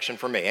resurrection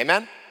for me.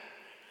 Amen?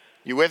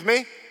 You with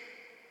me?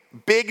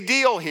 Big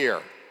deal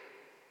here.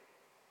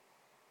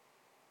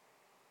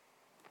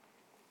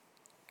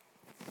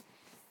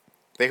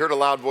 They heard a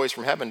loud voice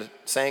from heaven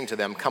saying to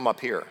them, "Come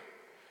up here."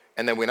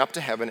 And they went up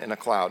to heaven in a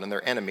cloud, and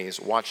their enemies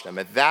watched them.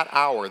 At that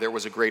hour there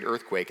was a great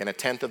earthquake, and a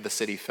tenth of the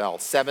city fell.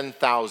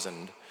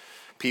 7,000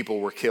 people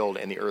were killed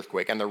in the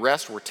earthquake, and the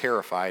rest were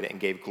terrified and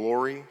gave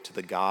glory to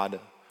the God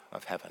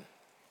of heaven.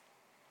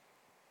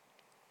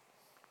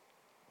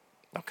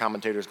 Now,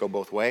 commentators go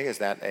both ways. Is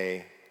that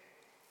a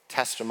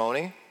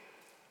testimony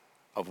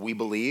of we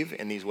believe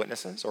in these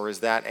witnesses, or is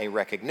that a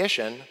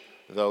recognition,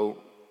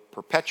 though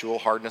perpetual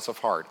hardness of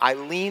heart? I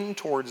lean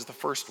towards the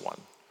first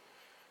one.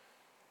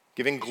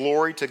 Giving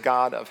glory to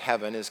God of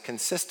heaven is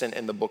consistent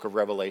in the book of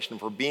Revelation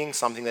for being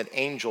something that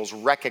angels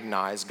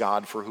recognize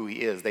God for who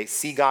he is. They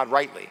see God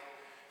rightly.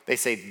 They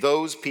say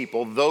those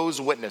people, those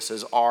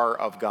witnesses are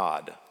of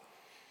God.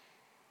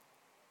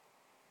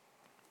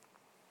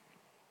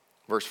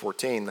 Verse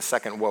 14, the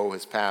second woe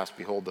has passed.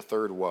 Behold, the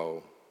third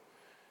woe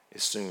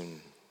is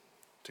soon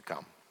to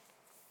come.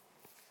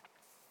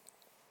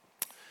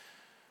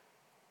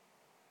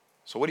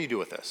 So what do you do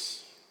with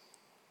this?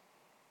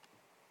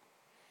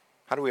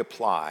 How do we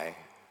apply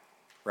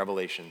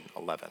Revelation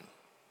 11?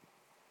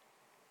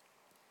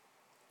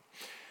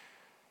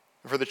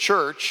 For the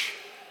church,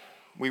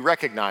 we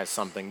recognize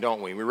something,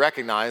 don't we? We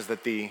recognize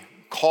that the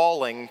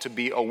calling to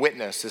be a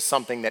witness is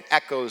something that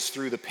echoes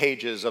through the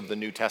pages of the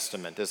New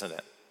Testament, isn't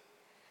it?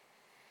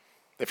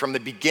 That from the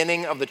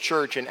beginning of the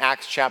church in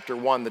Acts chapter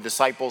 1, the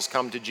disciples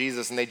come to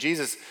Jesus and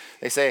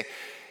they say,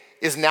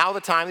 "Is now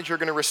the time that you're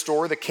going to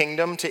restore the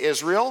kingdom to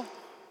Israel?"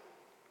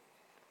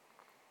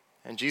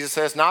 And Jesus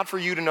says, "Not for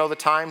you to know the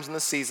times and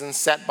the seasons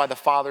set by the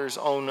Father's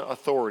own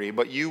authority,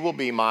 but you will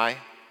be my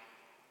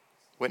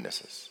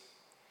witnesses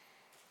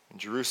in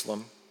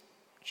Jerusalem,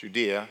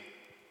 Judea,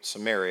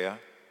 Samaria,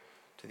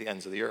 to the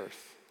ends of the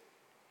earth."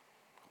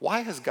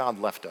 Why has God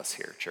left us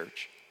here,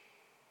 church?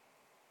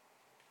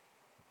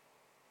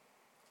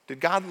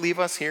 Did God leave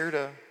us here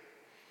to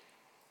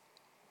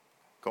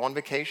go on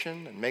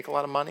vacation and make a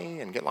lot of money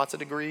and get lots of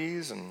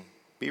degrees and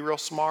be real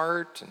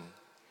smart and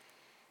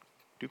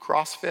do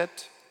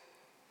CrossFit?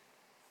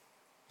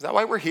 Is that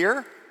why we're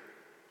here?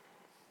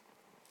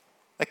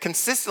 Like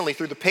consistently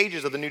through the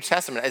pages of the New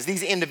Testament, as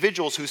these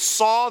individuals who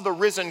saw the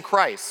risen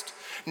Christ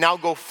now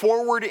go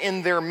forward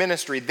in their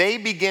ministry, they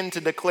begin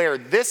to declare,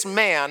 "This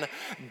man,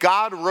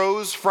 God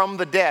rose from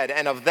the dead,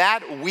 and of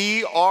that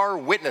we are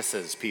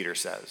witnesses," Peter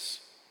says.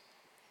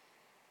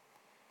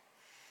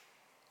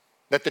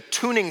 That the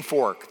tuning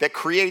fork that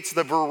creates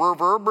the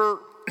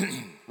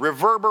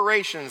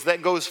reverberations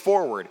that goes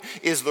forward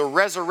is the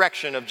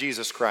resurrection of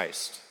Jesus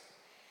Christ.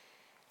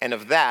 And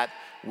of that,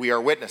 we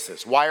are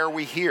witnesses. Why are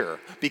we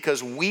here?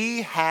 Because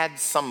we had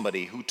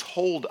somebody who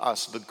told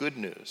us the good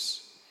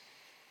news.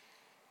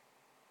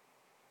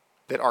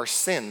 That our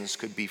sins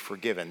could be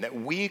forgiven. That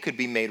we could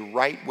be made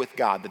right with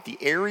God. That the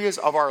areas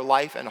of our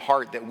life and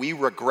heart that we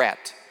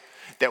regret,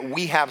 that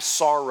we have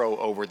sorrow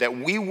over, that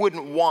we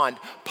wouldn't want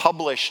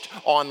published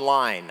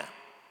online,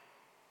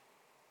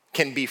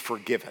 can be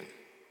forgiven.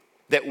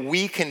 That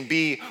we can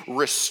be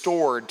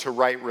restored to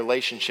right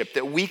relationship,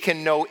 that we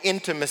can know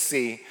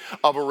intimacy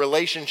of a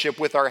relationship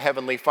with our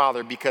Heavenly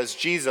Father because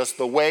Jesus,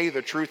 the way,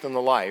 the truth, and the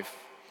life,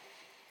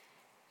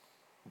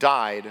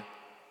 died,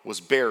 was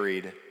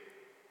buried,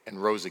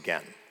 and rose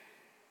again.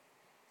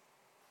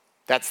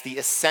 That's the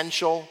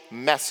essential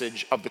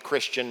message of the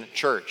Christian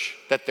church,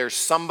 that there's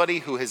somebody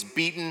who has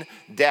beaten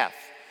death,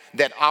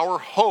 that our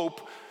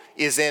hope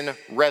is in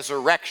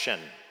resurrection.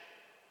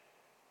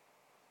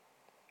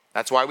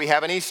 That's why we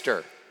have an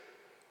Easter.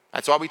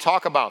 That's why we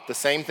talk about the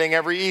same thing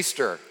every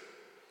Easter,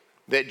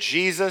 that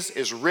Jesus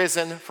is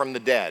risen from the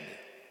dead.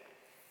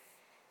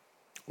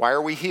 Why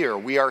are we here?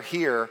 We are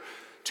here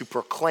to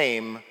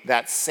proclaim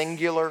that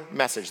singular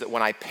message, that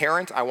when I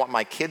parent, I want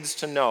my kids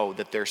to know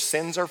that their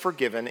sins are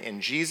forgiven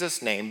in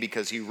Jesus' name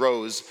because he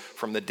rose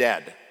from the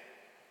dead.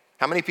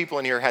 How many people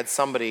in here had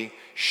somebody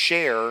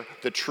share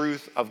the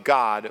truth of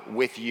God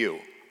with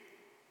you?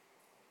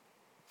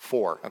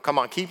 4. Now come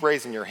on, keep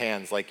raising your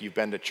hands like you've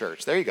been to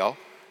church. There you go.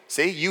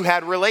 See, you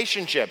had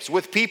relationships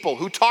with people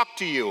who talked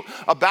to you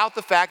about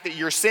the fact that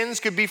your sins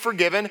could be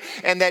forgiven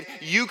and that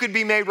you could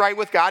be made right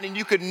with God and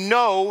you could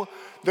know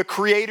the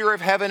creator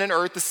of heaven and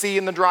earth, the sea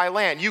and the dry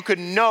land. You could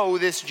know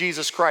this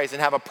Jesus Christ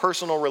and have a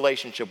personal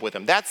relationship with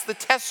him. That's the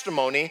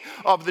testimony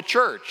of the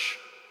church.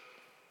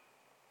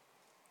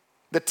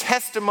 The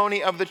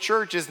testimony of the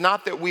church is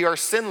not that we are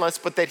sinless,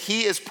 but that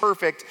he is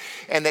perfect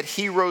and that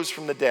he rose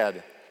from the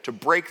dead to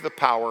break the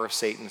power of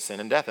Satan, sin,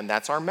 and death. And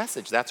that's our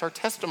message. That's our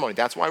testimony.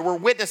 That's why we're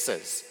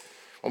witnesses.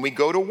 When we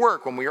go to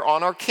work, when we are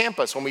on our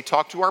campus, when we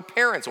talk to our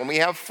parents, when we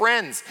have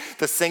friends,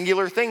 the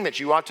singular thing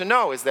that you ought to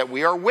know is that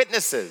we are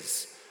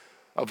witnesses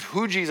of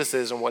who Jesus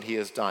is and what he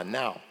has done.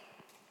 Now,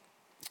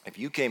 if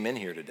you came in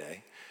here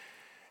today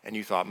and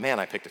you thought, man,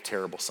 I picked a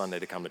terrible Sunday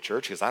to come to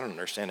church because I don't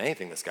understand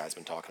anything this guy's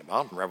been talking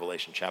about from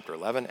Revelation chapter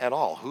 11 at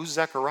all. Who's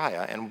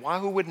Zechariah and why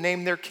who would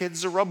name their kid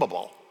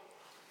Zerubbabel?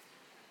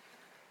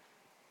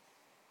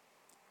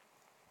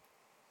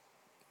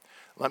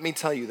 Let me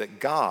tell you that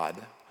God,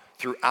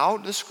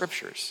 throughout the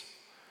scriptures,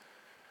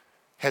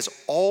 has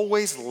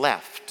always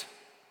left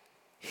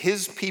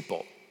his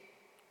people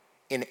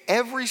in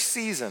every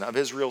season of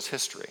Israel's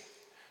history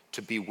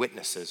to be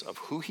witnesses of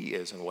who he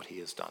is and what he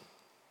has done.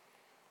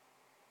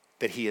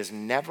 That he has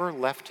never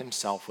left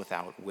himself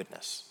without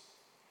witness.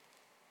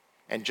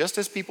 And just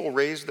as people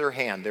raised their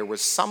hand, there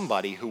was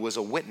somebody who was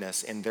a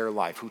witness in their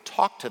life, who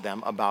talked to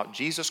them about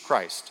Jesus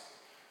Christ,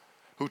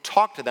 who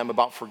talked to them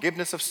about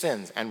forgiveness of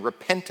sins and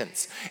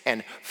repentance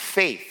and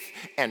faith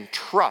and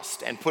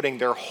trust and putting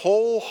their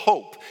whole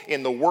hope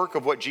in the work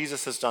of what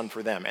Jesus has done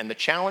for them. And the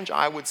challenge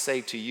I would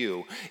say to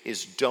you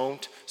is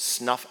don't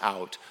snuff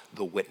out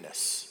the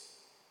witness.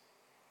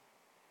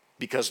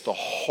 Because the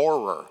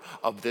horror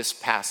of this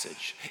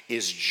passage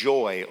is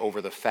joy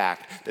over the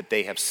fact that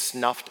they have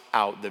snuffed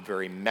out the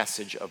very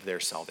message of their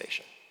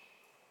salvation.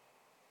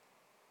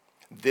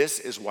 This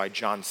is why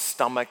John's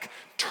stomach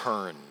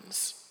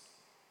turns.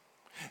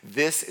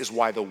 This is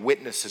why the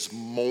witnesses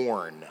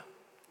mourn,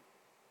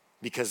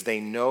 because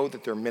they know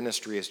that their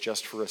ministry is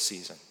just for a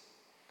season,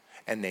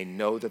 and they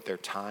know that their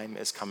time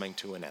is coming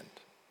to an end.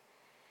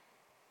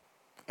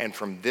 And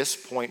from this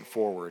point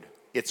forward,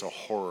 it's a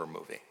horror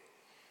movie.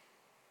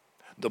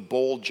 The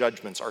bowl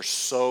judgments are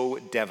so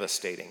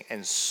devastating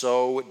and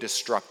so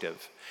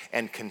destructive,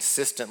 and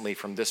consistently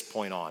from this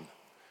point on,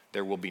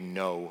 there will be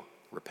no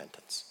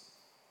repentance.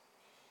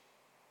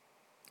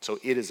 So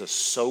it is a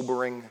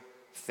sobering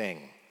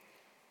thing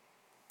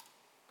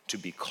to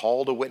be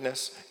called a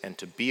witness and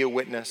to be a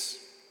witness,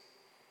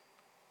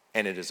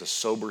 and it is a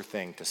sober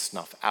thing to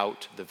snuff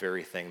out the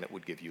very thing that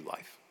would give you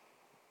life.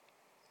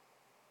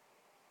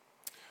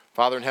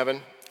 Father in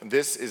heaven,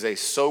 this is a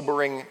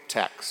sobering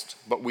text,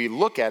 but we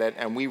look at it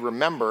and we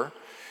remember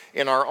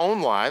in our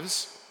own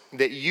lives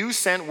that you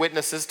sent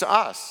witnesses to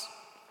us.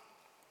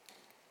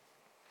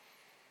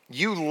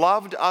 You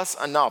loved us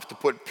enough to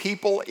put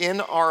people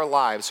in our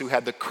lives who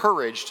had the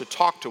courage to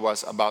talk to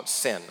us about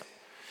sin,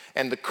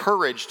 and the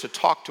courage to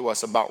talk to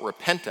us about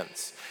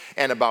repentance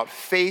and about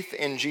faith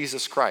in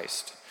Jesus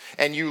Christ.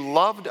 And you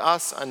loved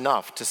us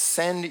enough to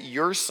send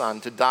your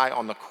son to die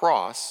on the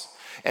cross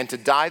and to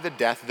die the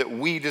death that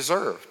we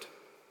deserved.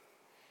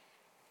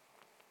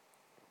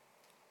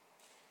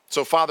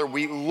 So, Father,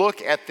 we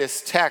look at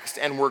this text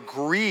and we're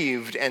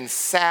grieved and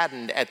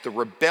saddened at the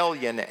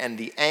rebellion and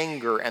the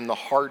anger and the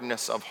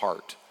hardness of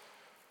heart.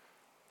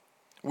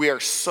 We are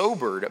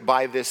sobered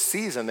by this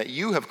season that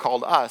you have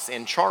called us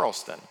in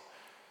Charleston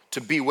to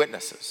be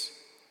witnesses.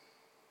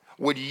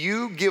 Would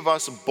you give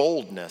us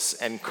boldness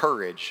and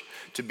courage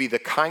to be the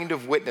kind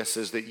of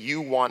witnesses that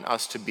you want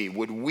us to be?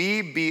 Would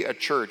we be a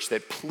church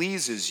that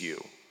pleases you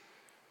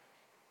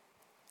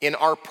in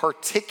our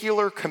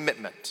particular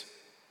commitment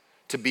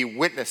to be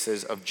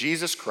witnesses of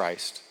Jesus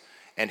Christ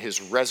and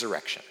his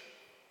resurrection?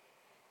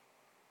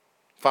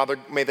 Father,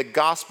 may the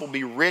gospel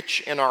be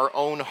rich in our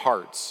own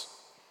hearts.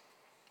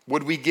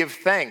 Would we give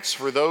thanks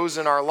for those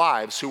in our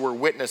lives who were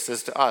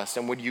witnesses to us?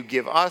 And would you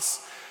give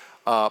us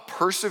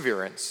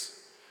perseverance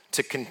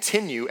to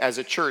continue as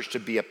a church to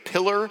be a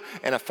pillar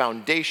and a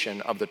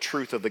foundation of the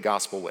truth of the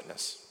gospel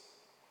witness?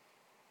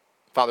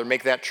 Father,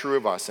 make that true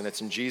of us, and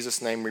it's in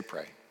Jesus' name we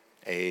pray.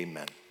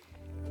 Amen.